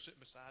 And her sitting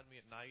beside me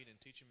at night and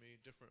teaching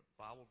me different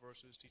Bible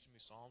verses, teaching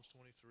me Psalms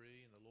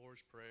 23 and the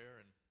Lord's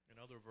Prayer and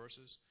other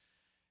verses,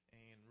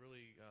 and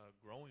really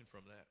growing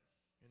from that.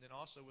 And then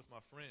also with my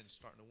friends,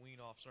 starting to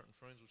wean off certain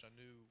friends which I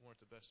knew weren't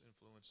the best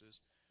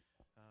influences,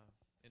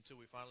 until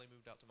we finally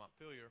moved out to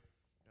Montpelier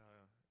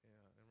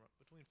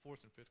between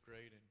 4th and 5th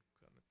grade, and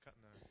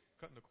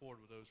cutting the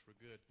cord with those for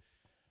good.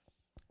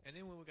 And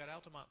then when we got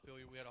out to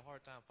Montpelier, we had a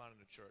hard time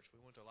finding a church.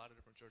 We went to a lot of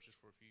different churches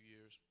for a few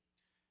years.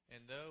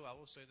 And though, I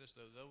will say this,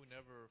 though we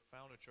never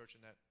found a church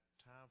in that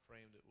time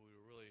frame that we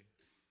were really,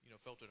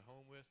 felt at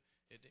home with,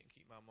 it didn't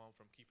keep my mom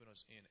from keeping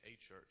us in a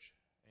church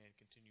and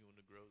continuing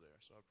to grow there.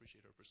 So I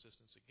appreciate her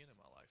persistence again in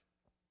my life.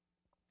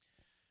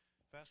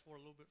 Fast forward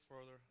a little bit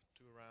further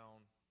to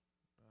around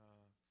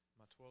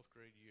my 12th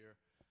grade year,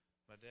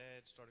 my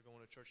dad started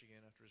going to church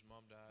again after his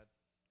mom died,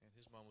 and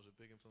his mom was a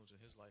big influence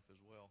in his life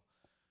as well.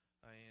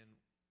 And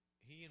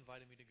he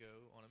invited me to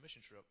go on a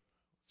mission trip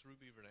through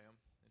Beaver Dam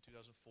in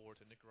 2004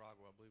 to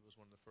Nicaragua. I believe it was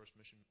one of the first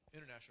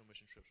international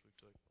mission trips we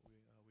took.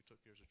 We took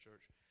here as a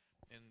church.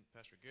 And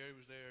Pastor Gary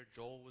was there,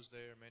 Joel was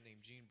there, a man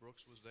named Gene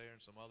Brooks was there,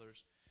 and some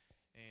others.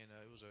 And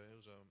it was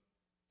a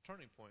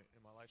turning point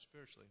in my life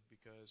spiritually,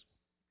 because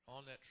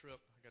on that trip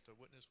I got to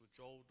witness with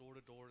Joel door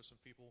to door to some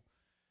people.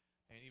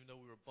 And even though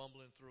we were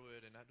bumbling through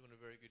it and not doing a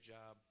very good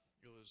job,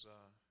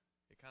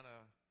 it kind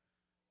of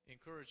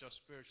encouraged us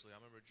spiritually.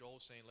 I remember Joel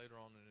saying later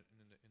on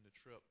in the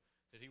trip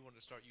that he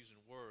wanted to start using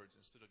words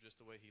instead of just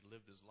the way he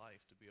lived his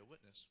life to be a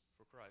witness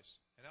for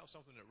Christ. And that was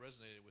something that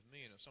resonated with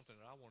me, and it was something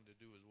that I wanted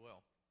to do as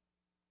well.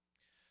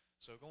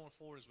 So going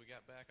forward, as we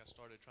got back, I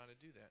started trying to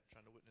do that,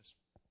 trying to witness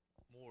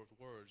more with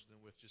words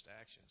than with just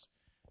actions.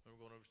 I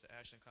remember going over to the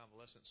Ashland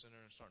Convalescent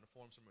Center and starting to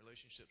form some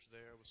relationships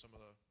there with some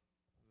of the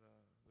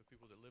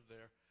people that live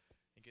there,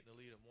 and getting to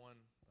lead one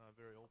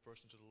very old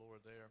person to the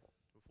Lord there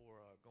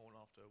before going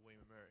off to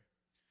William & Mary.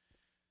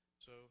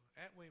 So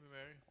at William &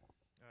 Mary,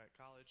 at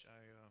college,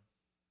 I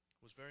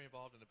was very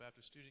involved in the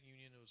Baptist Student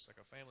Union. It was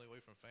like a family away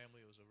from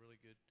family. It was a really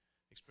good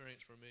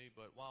experience for me.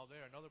 But while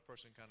there, another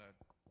person kind of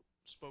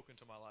spoke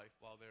into my life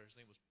while there. His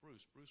name was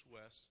Bruce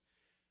West.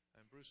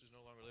 And Bruce is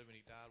no longer living.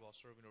 He died while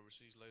serving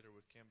overseas later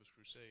with Campus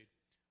Crusade.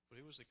 But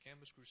he was a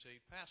Campus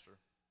Crusade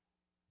pastor.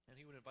 And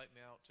he would invite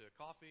me out to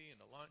coffee and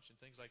to lunch and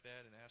things like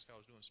that and ask how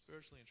I was doing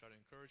spiritually and try to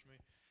encourage me.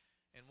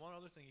 And one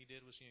other thing he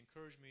did was he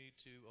encouraged me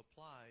to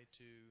apply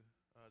to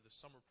the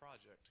summer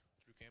project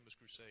through Campus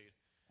Crusade.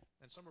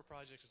 And summer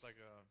project is like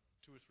a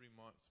 2 or 3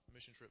 month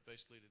mission trip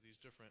basically to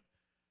these different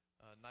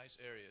nice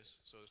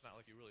areas. So it's not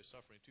like you're really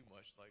suffering too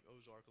much like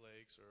Ozark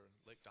Lakes or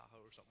Lake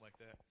Tahoe or something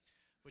like that.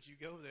 But you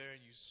go there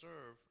and you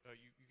serve,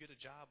 you get a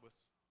job with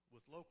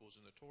locals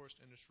in the tourist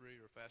industry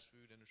or fast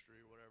food industry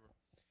or whatever.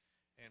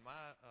 And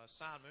my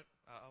assignment,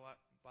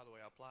 by the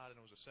way, I applied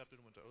and I was accepted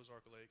and went to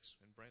Ozark Lakes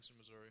in Branson,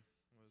 Missouri.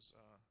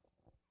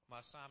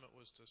 My assignment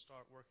was to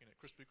start working at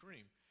Krispy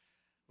Kreme,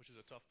 which is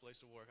a tough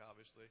place to work,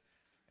 obviously,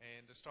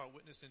 and to start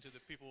witnessing to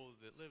the people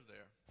that live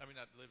there. I mean,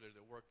 not live there,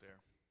 that work there.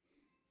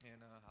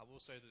 And I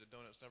will say that the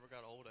donuts never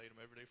got old. I ate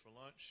them every day for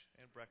lunch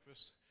and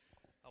breakfast.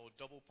 I would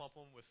double pump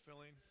them with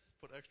filling,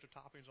 put extra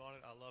toppings on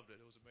it. I loved it.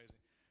 It was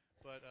amazing.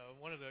 But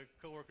one of the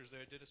coworkers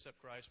there did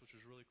accept Christ, which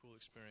was a really cool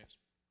experience.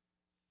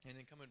 And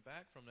then coming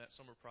back from that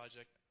summer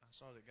project, I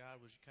saw that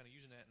God was kind of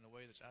using that in a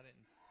way that I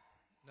didn't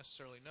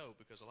necessarily know,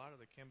 because a lot of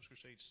the Campus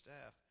Crusade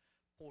staff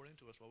poured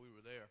into us while we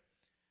were there.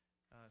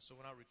 So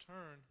when I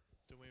returned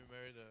to William &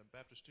 Mary, the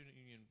Baptist Student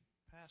Union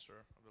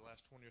pastor of the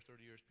last 20 or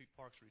 30 years, Pete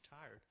Parks,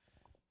 retired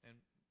and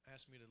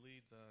asked me to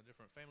lead the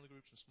different family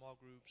groups and small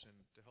groups and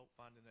to help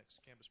find the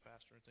next campus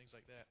pastor and things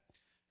like that.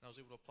 And I was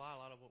able to apply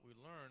a lot of what we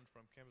learned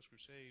from Campus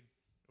Crusade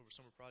over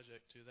summer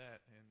project to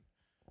that and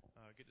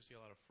get to see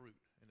a lot of fruit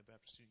in the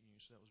Baptist Student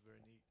Union, so that was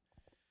very neat.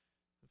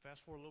 And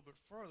fast forward a little bit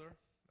further,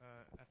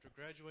 after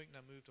graduating,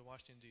 I moved to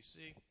Washington,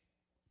 D.C.,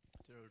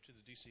 to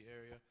the D.C.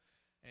 area,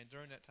 and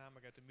during that time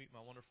I got to meet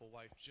my wonderful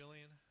wife,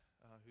 Jillian,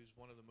 who's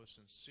one of the most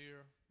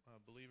sincere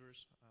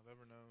believers I've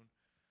ever known,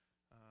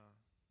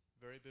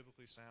 very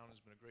biblically sound, has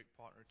been a great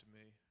partner to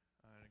me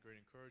and a great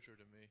encourager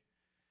to me.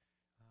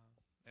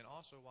 And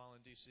also, while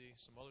in D.C.,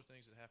 some other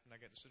things that happened. I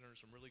got to sit under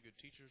some really good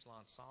teachers,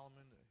 Lon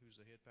Solomon, who's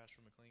the head pastor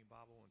of McLean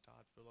Bible, and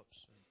Todd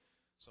Phillips, and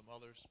some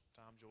others,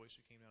 Tom Joyce,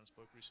 who came down and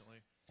spoke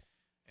recently.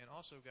 And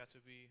also got to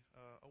be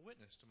a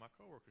witness to my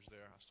coworkers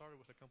there. I started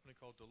with a company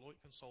called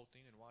Deloitte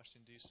Consulting in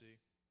Washington, D.C.,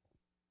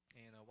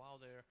 and while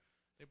there,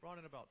 they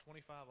brought in about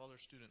 25 other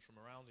students from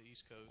around the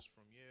East Coast,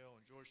 from Yale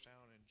and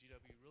Georgetown and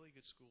GW, really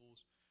good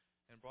schools,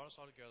 and brought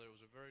us all together. It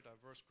was a very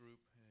diverse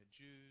group. It had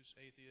Jews,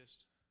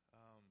 atheists,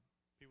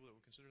 people that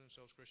would consider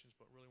themselves Christians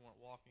but really weren't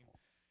walking.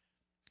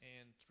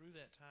 And through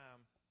that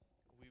time,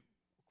 we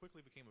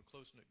quickly became a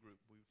close-knit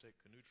group. We would take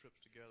canoe trips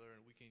together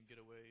and weekend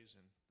getaways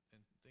and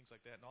things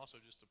like that, and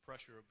also just the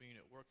pressure of being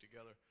at work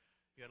together.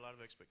 You had a lot of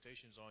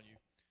expectations on you.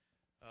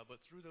 But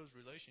through those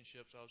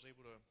relationships, I was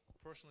able to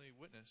personally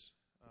witness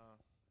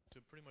to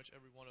pretty much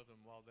every one of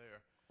them while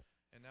there.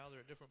 And now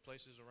they're at different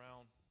places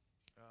around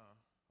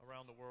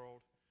the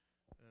world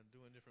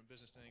doing different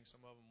business things.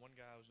 Some of them, one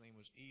guy, his name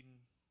was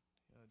Eden,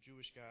 a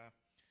Jewish guy.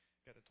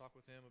 Got to talk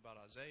with him about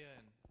Isaiah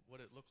and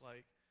what it looked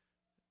like,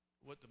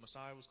 what the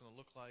Messiah was going to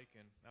look like.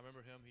 And I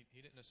remember him,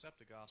 he didn't accept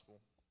the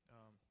gospel.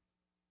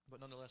 But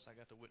nonetheless, I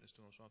got to witness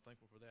to him, so I'm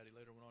thankful for that. He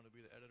later went on to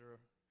be the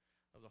editor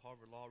of the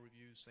Harvard Law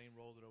Review, same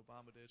role that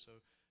Obama did. So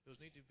it was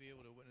neat to be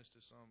able to witness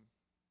to some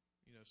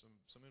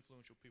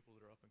influential people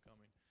that are up and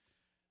coming.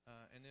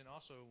 And then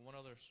also one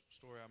other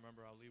story I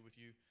remember I'll leave with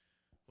you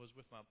was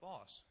with my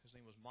boss. His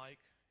name was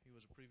Mike. He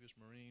was a previous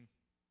Marine.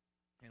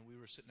 And we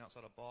were sitting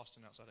outside of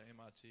Boston, outside of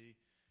MIT,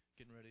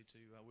 getting ready to,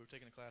 we were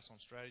taking a class on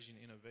strategy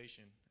and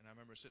innovation. And I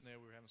remember sitting there,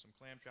 we were having some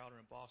clam chowder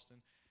in Boston.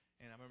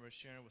 And I remember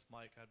sharing with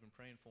Mike, I'd been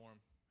praying for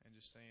him and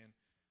just saying,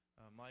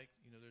 Mike,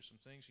 there's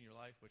some things in your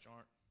life which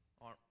aren't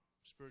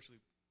spiritually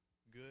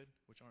good,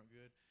 which aren't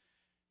good.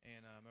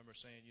 And I remember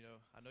saying,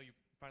 I know you're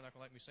probably not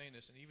going to like me saying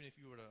this, and even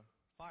if you were to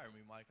fire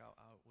me, Mike, I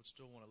would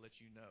still want to let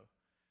you know.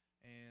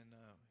 And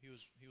he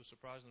was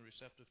surprisingly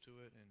receptive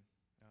to it, and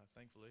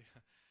thankfully.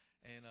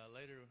 And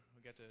later,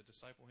 we got to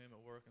disciple him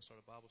at work and start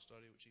a Bible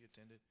study, which he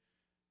attended.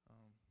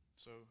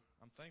 So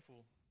I'm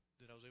thankful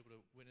that I was able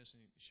to witness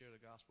and share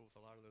the gospel with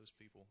a lot of those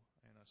people.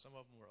 And some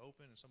of them were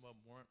open and some of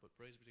them weren't, but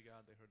praise be to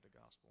God, they heard the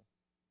gospel.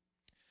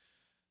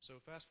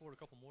 So fast forward a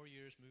couple more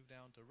years, moved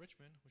down to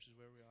Richmond, which is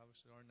where we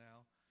obviously are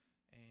now.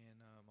 And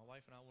my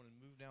wife and I wanted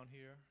to move down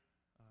here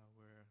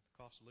where the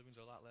cost of living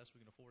is a lot less.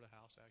 We can afford a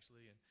house,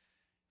 actually, and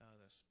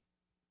the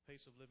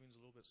pace of living is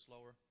a little bit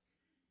slower.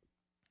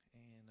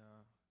 And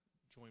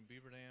joined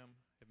Beaver Dam,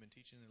 have been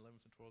teaching in the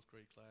 11th and 12th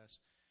grade class,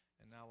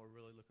 and now we're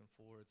really looking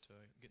forward to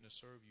getting to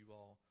serve you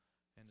all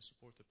and to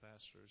support the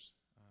pastors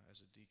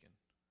as a deacon.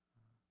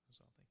 That's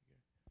all. Thank you,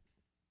 Gary.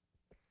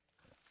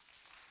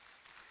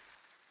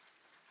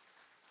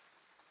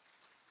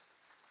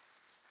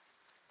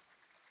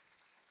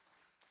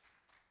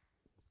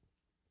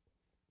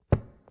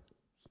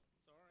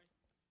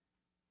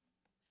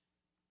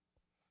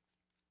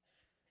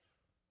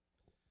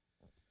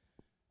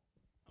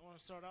 want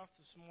to start off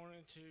this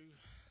morning to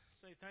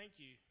say thank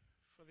you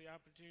for the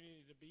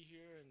opportunity to be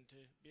here and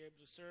to be able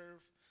to serve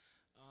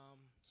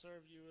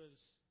you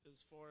as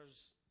far as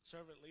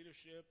servant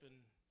leadership and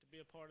to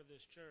be a part of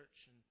this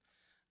church. And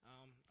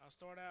I'll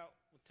start out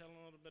with telling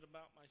a little bit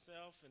about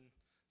myself. And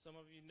some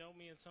of you know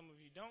me and some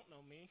of you don't know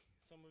me.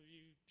 Some of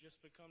you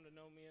just become to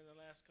know me in the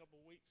last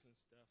couple of weeks and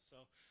stuff. So,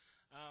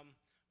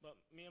 but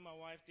me and my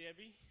wife,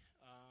 Debbie,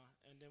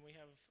 and then we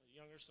have a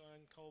younger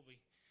son,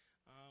 Colby.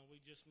 We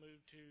just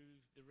moved to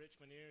the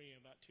Richmond area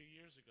about 2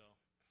 years ago.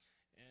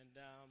 And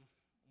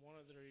one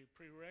of the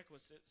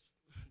prerequisites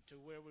to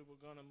where we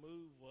were going to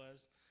move was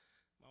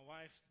my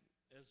wife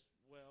as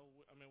well.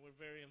 I mean, we're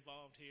very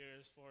involved here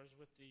as far as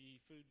with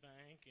the food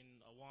bank and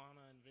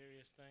Awana and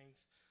various things.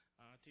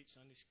 I teach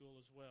Sunday school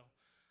as well.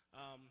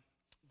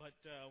 But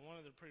one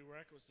of the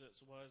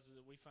prerequisites was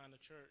that we find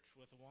a church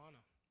with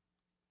Awana.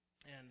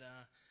 And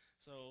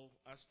so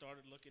I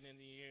started looking in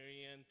the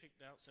area and picked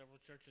out several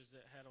churches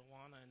that had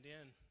Awana, and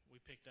then we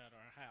picked out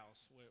our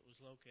house where it was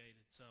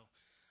located. So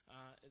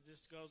it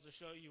just goes to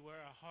show you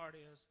where our heart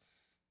is.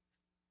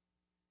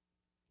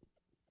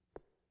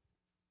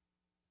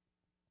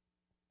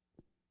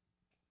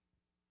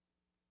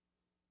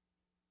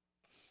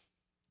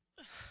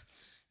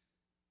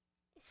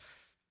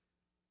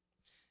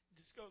 It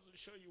just goes to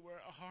show you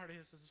where our heart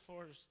is as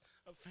far as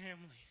a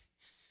family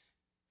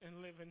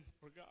and living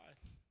for God.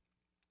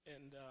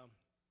 And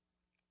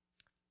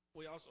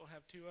we also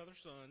have two other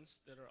sons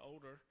that are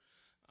older.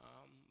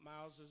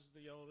 Miles is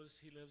the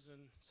oldest. He lives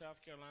in South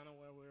Carolina,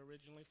 where we're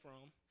originally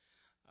from,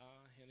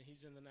 and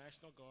he's in the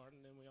National Guard. And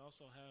then we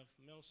also have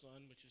middle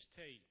son, which is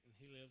Tate, and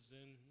he lives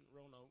in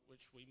Roanoke,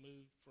 which we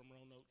moved from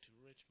Roanoke to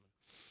Richmond.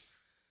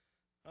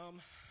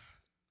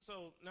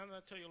 So now that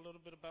I tell you a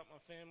little bit about my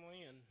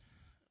family and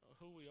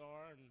who we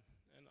are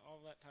and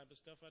all that type of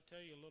stuff, I'll tell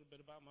you a little bit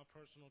about my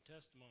personal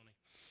testimony.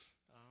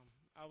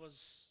 I was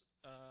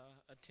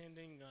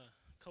attending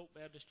Cope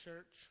Baptist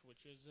Church,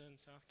 which is in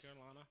South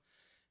Carolina,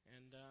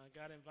 and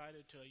got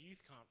invited to a youth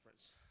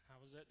conference. I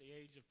was at the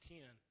age of 10,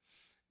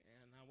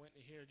 and I went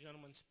to hear a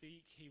gentleman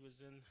speak. He was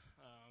in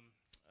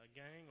a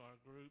gang or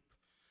a group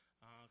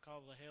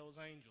called the Hells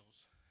Angels,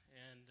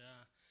 and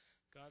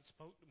God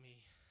spoke to me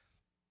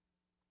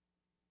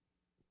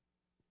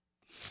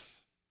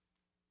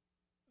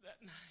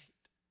that night,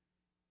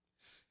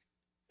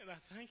 and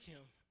I thank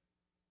Him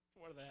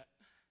for that,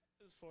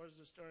 as far as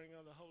the stirring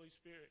of the Holy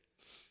Spirit.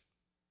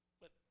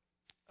 But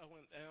I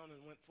went down and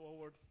went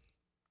forward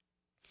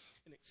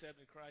and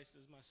accepted Christ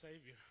as my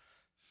Savior.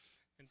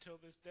 Until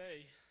this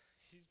day,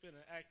 He's been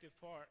an active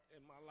part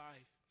in my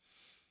life.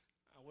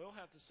 I will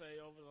have to say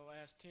over the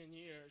last 10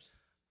 years,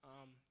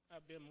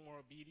 I've been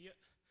more obedient,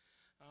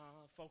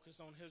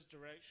 focused on His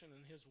direction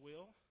and His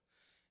will.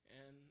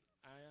 And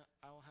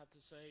I'll have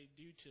to say,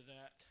 due to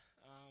that,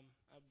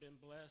 I've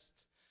been blessed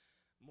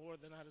more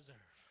than I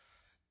deserve,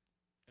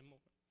 and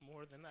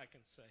more than I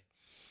can say.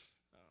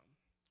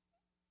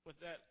 With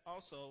that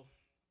also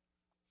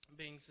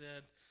being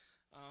said,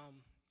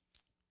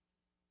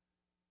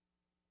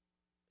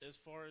 as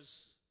far as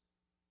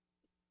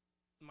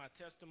my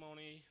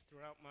testimony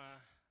throughout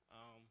my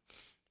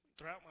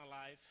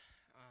life,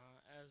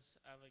 as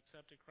I've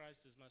accepted Christ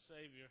as my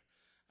Savior,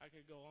 I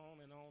could go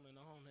on and on and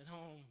on and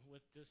on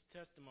with this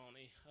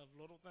testimony of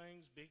little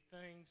things, big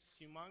things,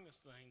 humongous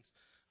things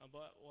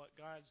about what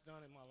God's done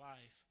in my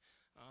life.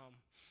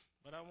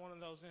 But I'm one of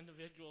those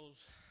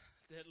individuals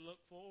that look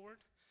forward,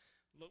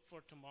 look for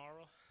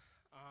tomorrow,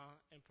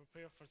 and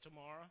prepare for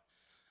tomorrow,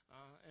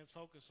 and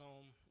focus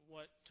on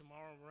what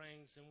tomorrow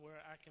brings and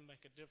where I can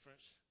make a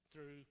difference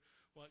through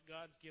what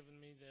God's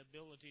given me the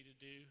ability to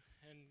do,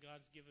 and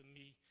God's given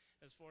me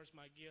as far as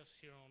my gifts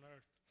here on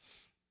earth.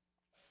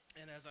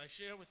 And as I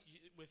share with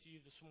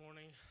you this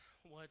morning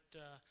what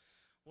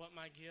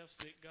my gifts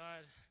that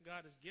God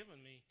has given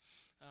me,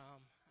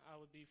 I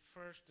would be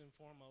first and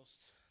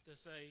foremost to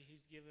say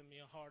He's given me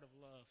a heart of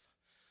love,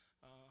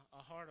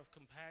 a heart of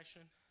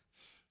compassion,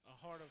 a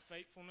heart of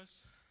faithfulness.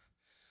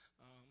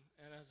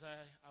 And as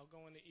I'll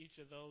go into each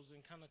of those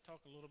and kind of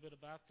talk a little bit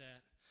about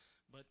that.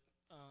 But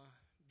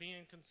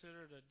being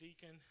considered a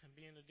deacon and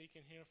being a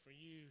deacon here for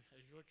you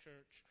as your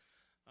church,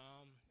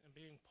 and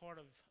being part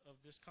of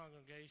this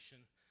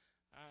congregation,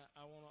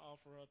 I want to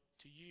offer up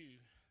to you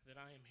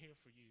that I am here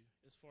for you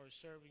as far as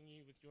serving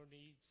you with your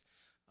needs,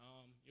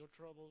 your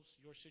troubles,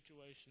 your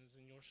situations,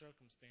 and your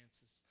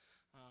circumstances,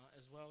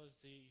 as well as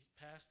the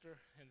pastor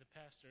and the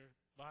pastor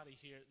body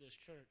here at this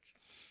church.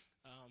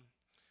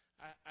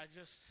 I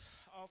just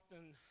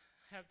often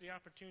have the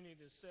opportunity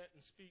to sit and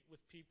speak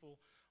with people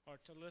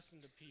or to listen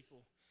to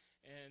people.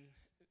 And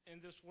in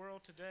this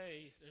world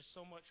today, there's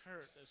so much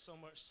hurt, there's so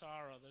much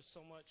sorrow, there's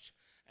so much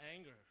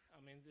anger.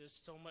 I mean, there's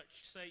so much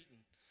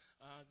Satan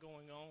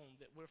going on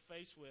that we're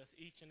faced with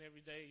each and every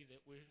day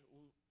that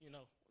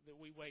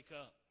we wake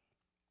up.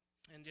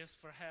 And just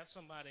for have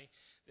somebody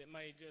that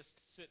may just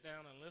sit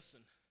down and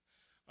listen,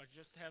 or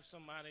just have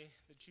somebody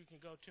that you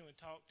can go to and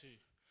talk to,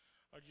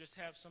 or just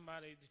have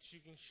somebody that you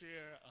can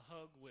share a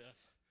hug with,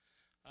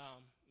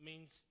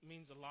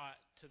 means a lot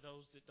to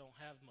those that don't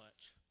have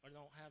much, or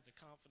don't have the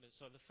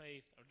confidence or the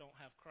faith, or don't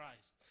have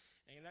Christ.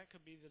 And that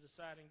could be the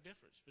deciding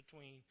difference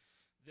between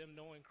them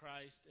knowing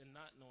Christ and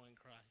not knowing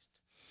Christ.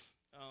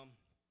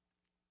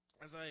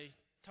 As I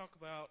talk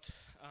about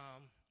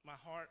my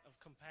heart of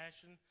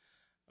compassion,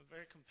 I'm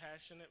very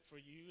compassionate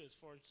for you as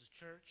far as the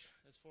church,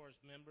 as far as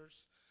members,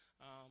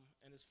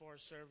 and as far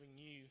as serving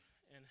you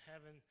and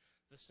having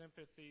the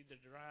sympathy, the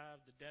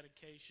drive, the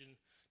dedication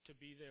to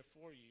be there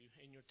for you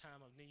in your time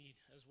of need,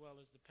 as well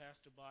as the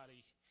pastor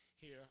body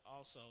here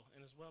also,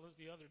 and as well as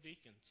the other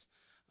deacons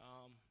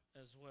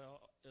as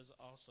well as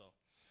also.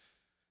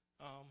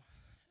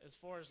 As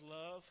far as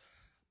love,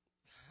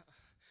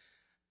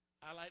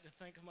 I like to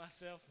think of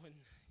myself when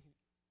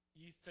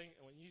you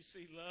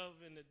see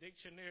love in the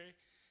dictionary,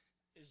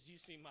 is you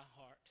see my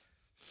heart.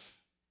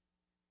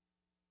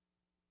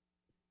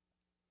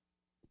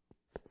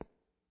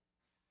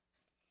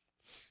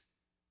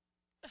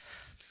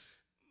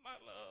 My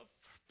love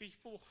for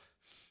people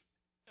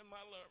and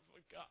my love for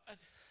God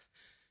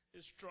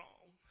is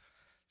strong.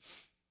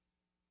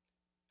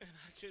 And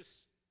I just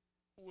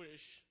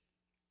wish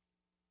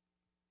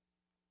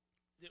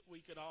that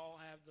we could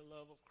all have the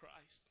love of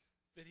Christ,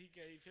 that He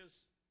gave His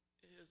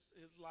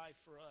life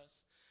for us.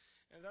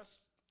 And that's,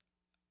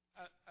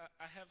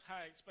 I have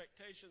high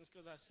expectations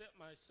because I set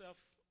myself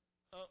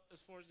up as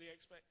far as the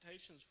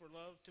expectations for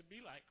love to be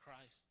like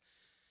Christ.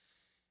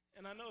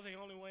 And I know the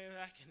only way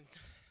that I can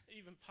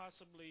even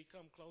possibly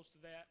come close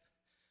to that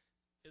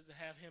is to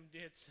have Him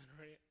dead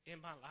center in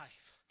my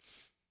life.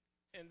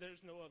 And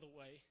there's no other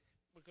way,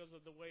 because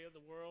of the way of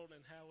the world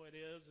and how it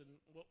is and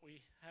what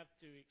we have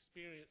to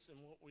experience and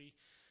what we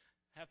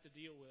have to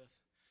deal with.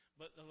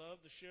 But the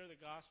love to share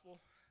the gospel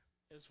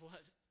is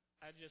what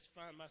I just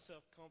find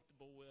myself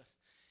comfortable with.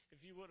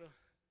 If you would have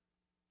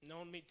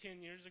known me 10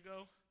 years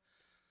ago,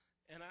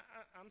 and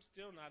I'm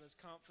still not as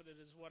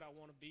confident as what I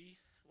want to be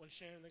when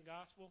sharing the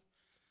gospel,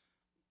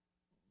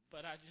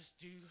 but I just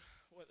do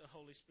what the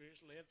Holy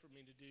Spirit's led for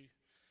me to do.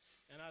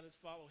 And I just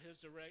follow His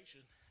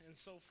direction. And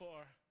so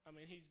far,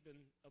 He's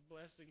been a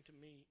blessing to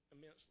me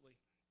immensely.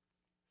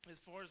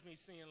 As far as me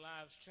seeing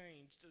lives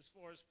changed, as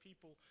far as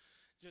people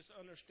just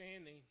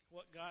understanding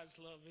what God's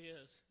love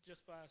is,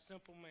 just by a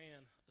simple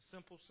man, a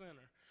simple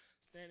sinner,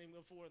 standing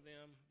before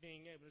them,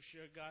 being able to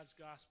share God's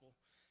gospel.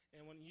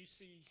 And when you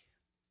see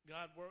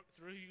God work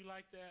through you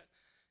like that,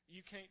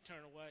 you can't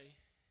turn away.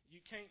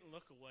 You can't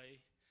look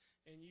away.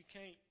 And you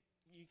can't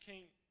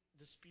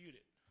dispute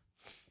it.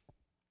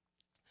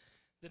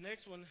 The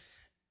next one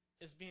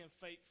is being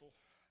faithful.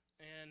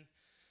 And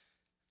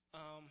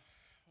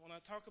when I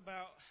talk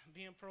about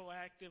being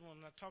proactive,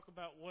 when I talk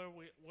about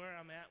where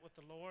I'm at with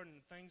the Lord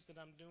and things that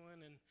I'm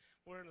doing and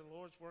where the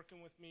Lord's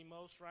working with me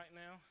most right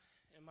now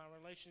in my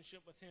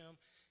relationship with Him,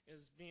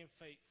 is being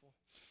faithful.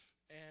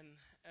 And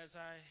as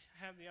I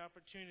have the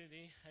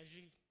opportunity, as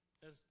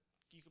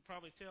you could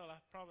probably tell,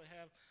 I probably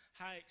have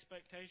high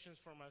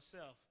expectations for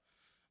myself.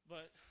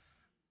 But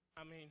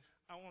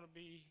I want to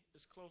be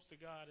as close to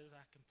God as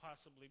I can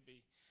possibly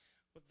be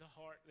with the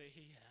heart that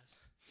He has.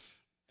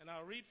 And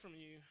I'll read from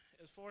you,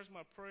 as far as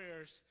my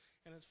prayers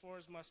and as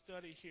far as my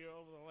study here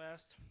over the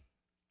last,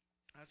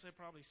 I'd say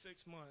probably 6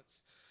 months,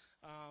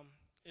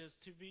 is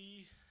to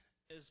be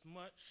as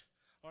much,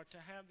 or to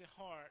have the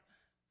heart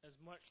as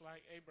much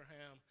like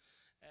Abraham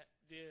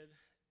did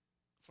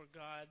for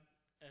God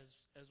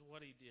as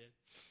what he did.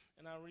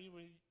 And I'll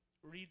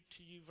read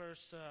to you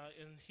verse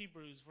in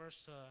Hebrews,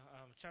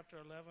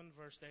 chapter 11,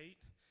 verse 8.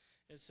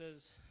 It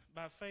says,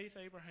 "By faith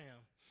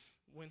Abraham,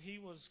 when he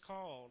was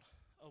called,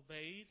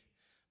 obeyed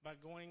by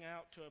going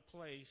out to a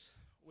place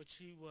which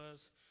he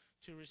was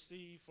to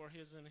receive for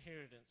his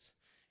inheritance.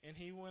 And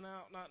he went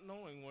out not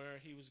knowing where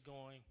he was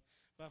going.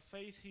 By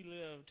faith he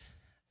lived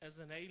as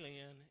an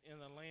alien in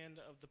the land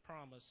of the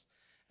promise,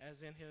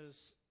 as in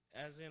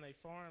a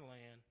foreign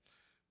land,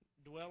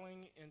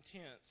 dwelling in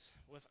tents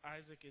with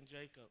Isaac and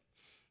Jacob,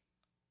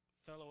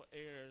 fellow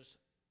heirs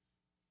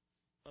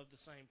of the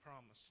same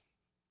promise."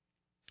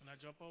 And I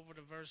jump over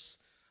to verse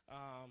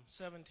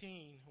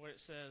 17, where it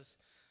says,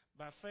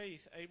 "By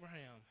faith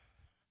Abraham,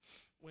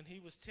 when he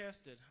was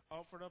tested,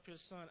 offered up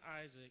his son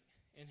Isaac,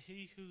 and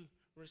he who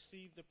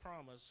received the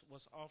promise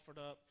was offered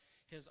up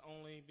his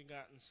only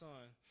begotten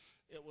son.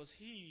 It was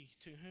he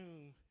to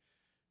whom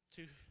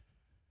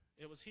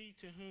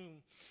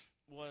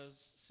was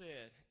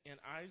said, 'In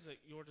Isaac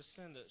your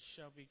descendants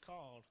shall be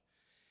called.'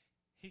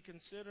 He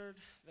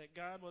considered that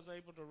God was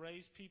able to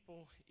raise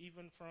people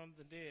even from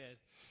the dead,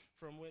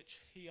 from which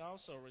he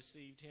also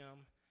received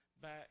him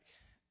back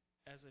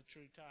as a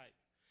true type."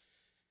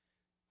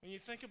 When you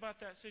think about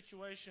that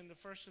situation, the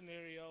first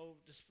scenario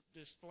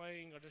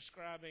displaying or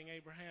describing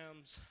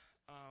Abraham's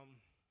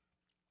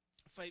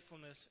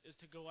faithfulness is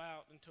to go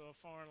out into a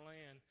foreign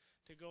land,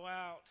 to go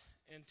out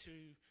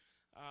into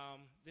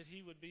that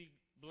he would be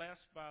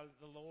blessed by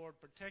the Lord,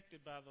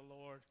 protected by the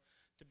Lord,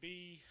 to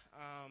be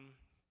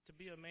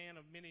a man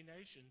of many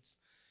nations.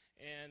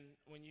 And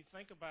when you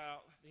think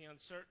about the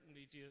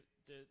uncertainty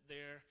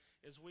there,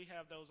 is we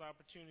have those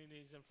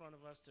opportunities in front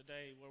of us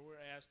today where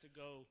we're asked to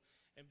go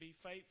and be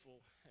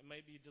faithful and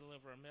maybe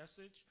deliver a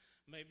message,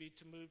 maybe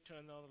to move to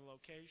another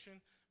location,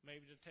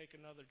 maybe to take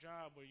another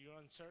job where you're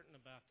uncertain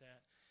about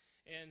that.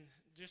 And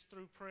just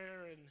through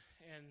prayer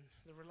and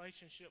the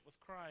relationship with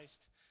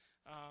Christ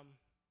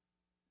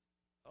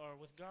or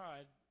with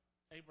God,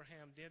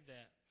 Abraham did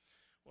that.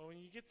 Well,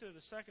 when you get to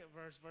the second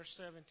verse, verse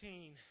 17,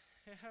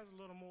 it has a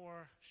little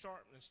more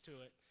sharpness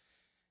to it.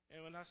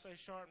 And when I say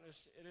sharpness,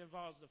 it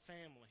involves the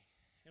family.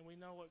 And we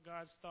know what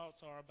God's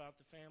thoughts are about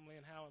the family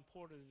and how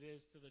important it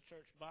is to the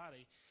church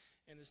body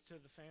and is to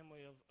the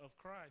family of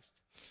Christ.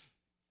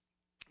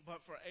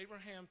 But for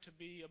Abraham to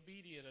be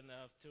obedient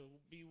enough to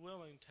be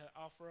willing to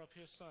offer up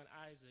his son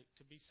Isaac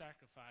to be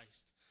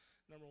sacrificed,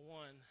 number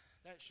one,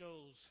 that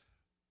shows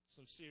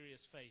some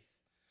serious faith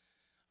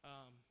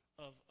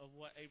of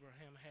what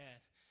Abraham had.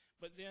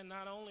 But then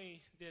not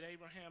only did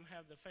Abraham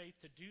have the faith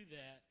to do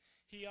that,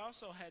 he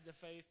also had the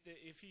faith that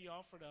if he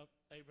offered up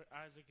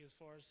Isaac as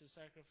far as his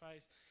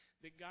sacrifice,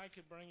 that God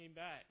could bring him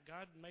back.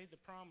 God made the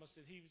promise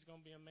that he was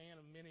going to be a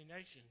man of many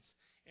nations,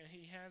 and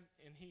he had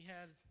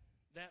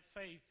that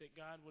faith that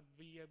God would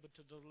be able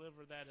to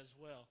deliver that as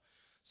well.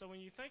 So when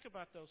you think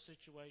about those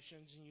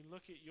situations and you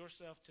look at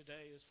yourself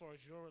today as far as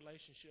your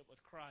relationship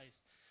with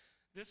Christ,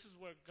 this is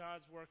where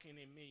God's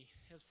working in me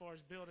as far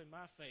as building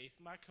my faith,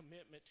 my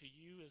commitment to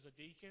you as a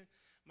deacon,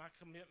 my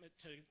commitment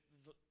to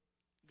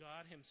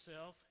God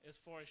himself as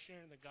far as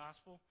sharing the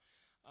gospel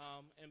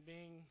and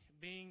being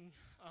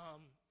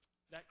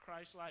that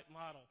Christ-like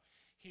model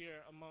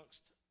here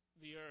amongst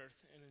the earth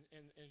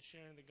and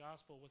sharing the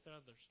gospel with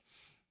others.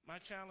 My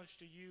challenge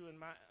to you and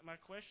my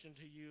question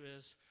to you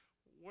is,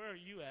 where are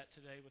you at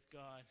today with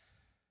God?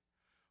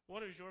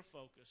 What is your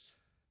focus?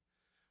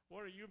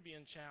 What are you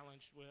being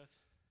challenged with?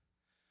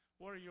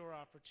 What are your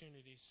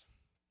opportunities?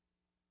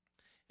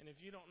 And if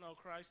you don't know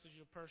Christ as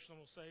your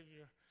personal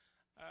Savior,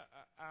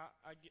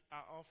 I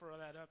offer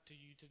that up to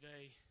you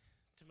today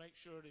to make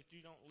sure that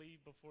you don't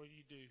leave before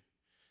you do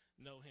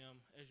know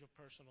Him as your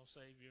personal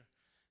Savior.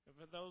 And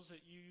for those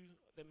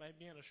that may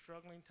be in a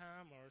struggling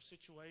time or a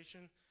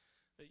situation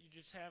that you're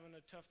just having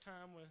a tough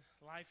time with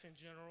life in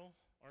general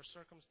or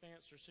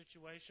circumstance or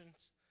situations,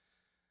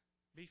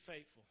 be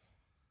faithful.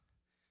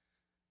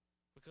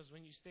 Because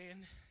when you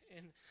stand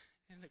in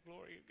the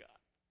glory of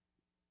God,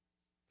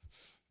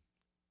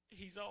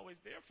 He's always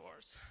there for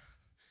us.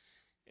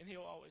 And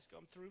He'll always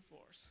come through for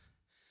us.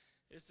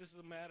 It's just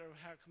a matter of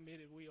how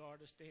committed we are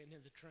to stand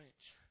in the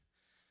trench,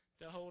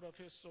 to hold up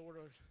His sword,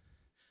 or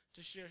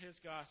to share His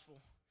gospel,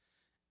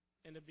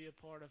 and to be a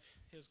part of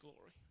His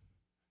glory.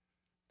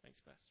 Thanks,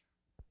 Pastor.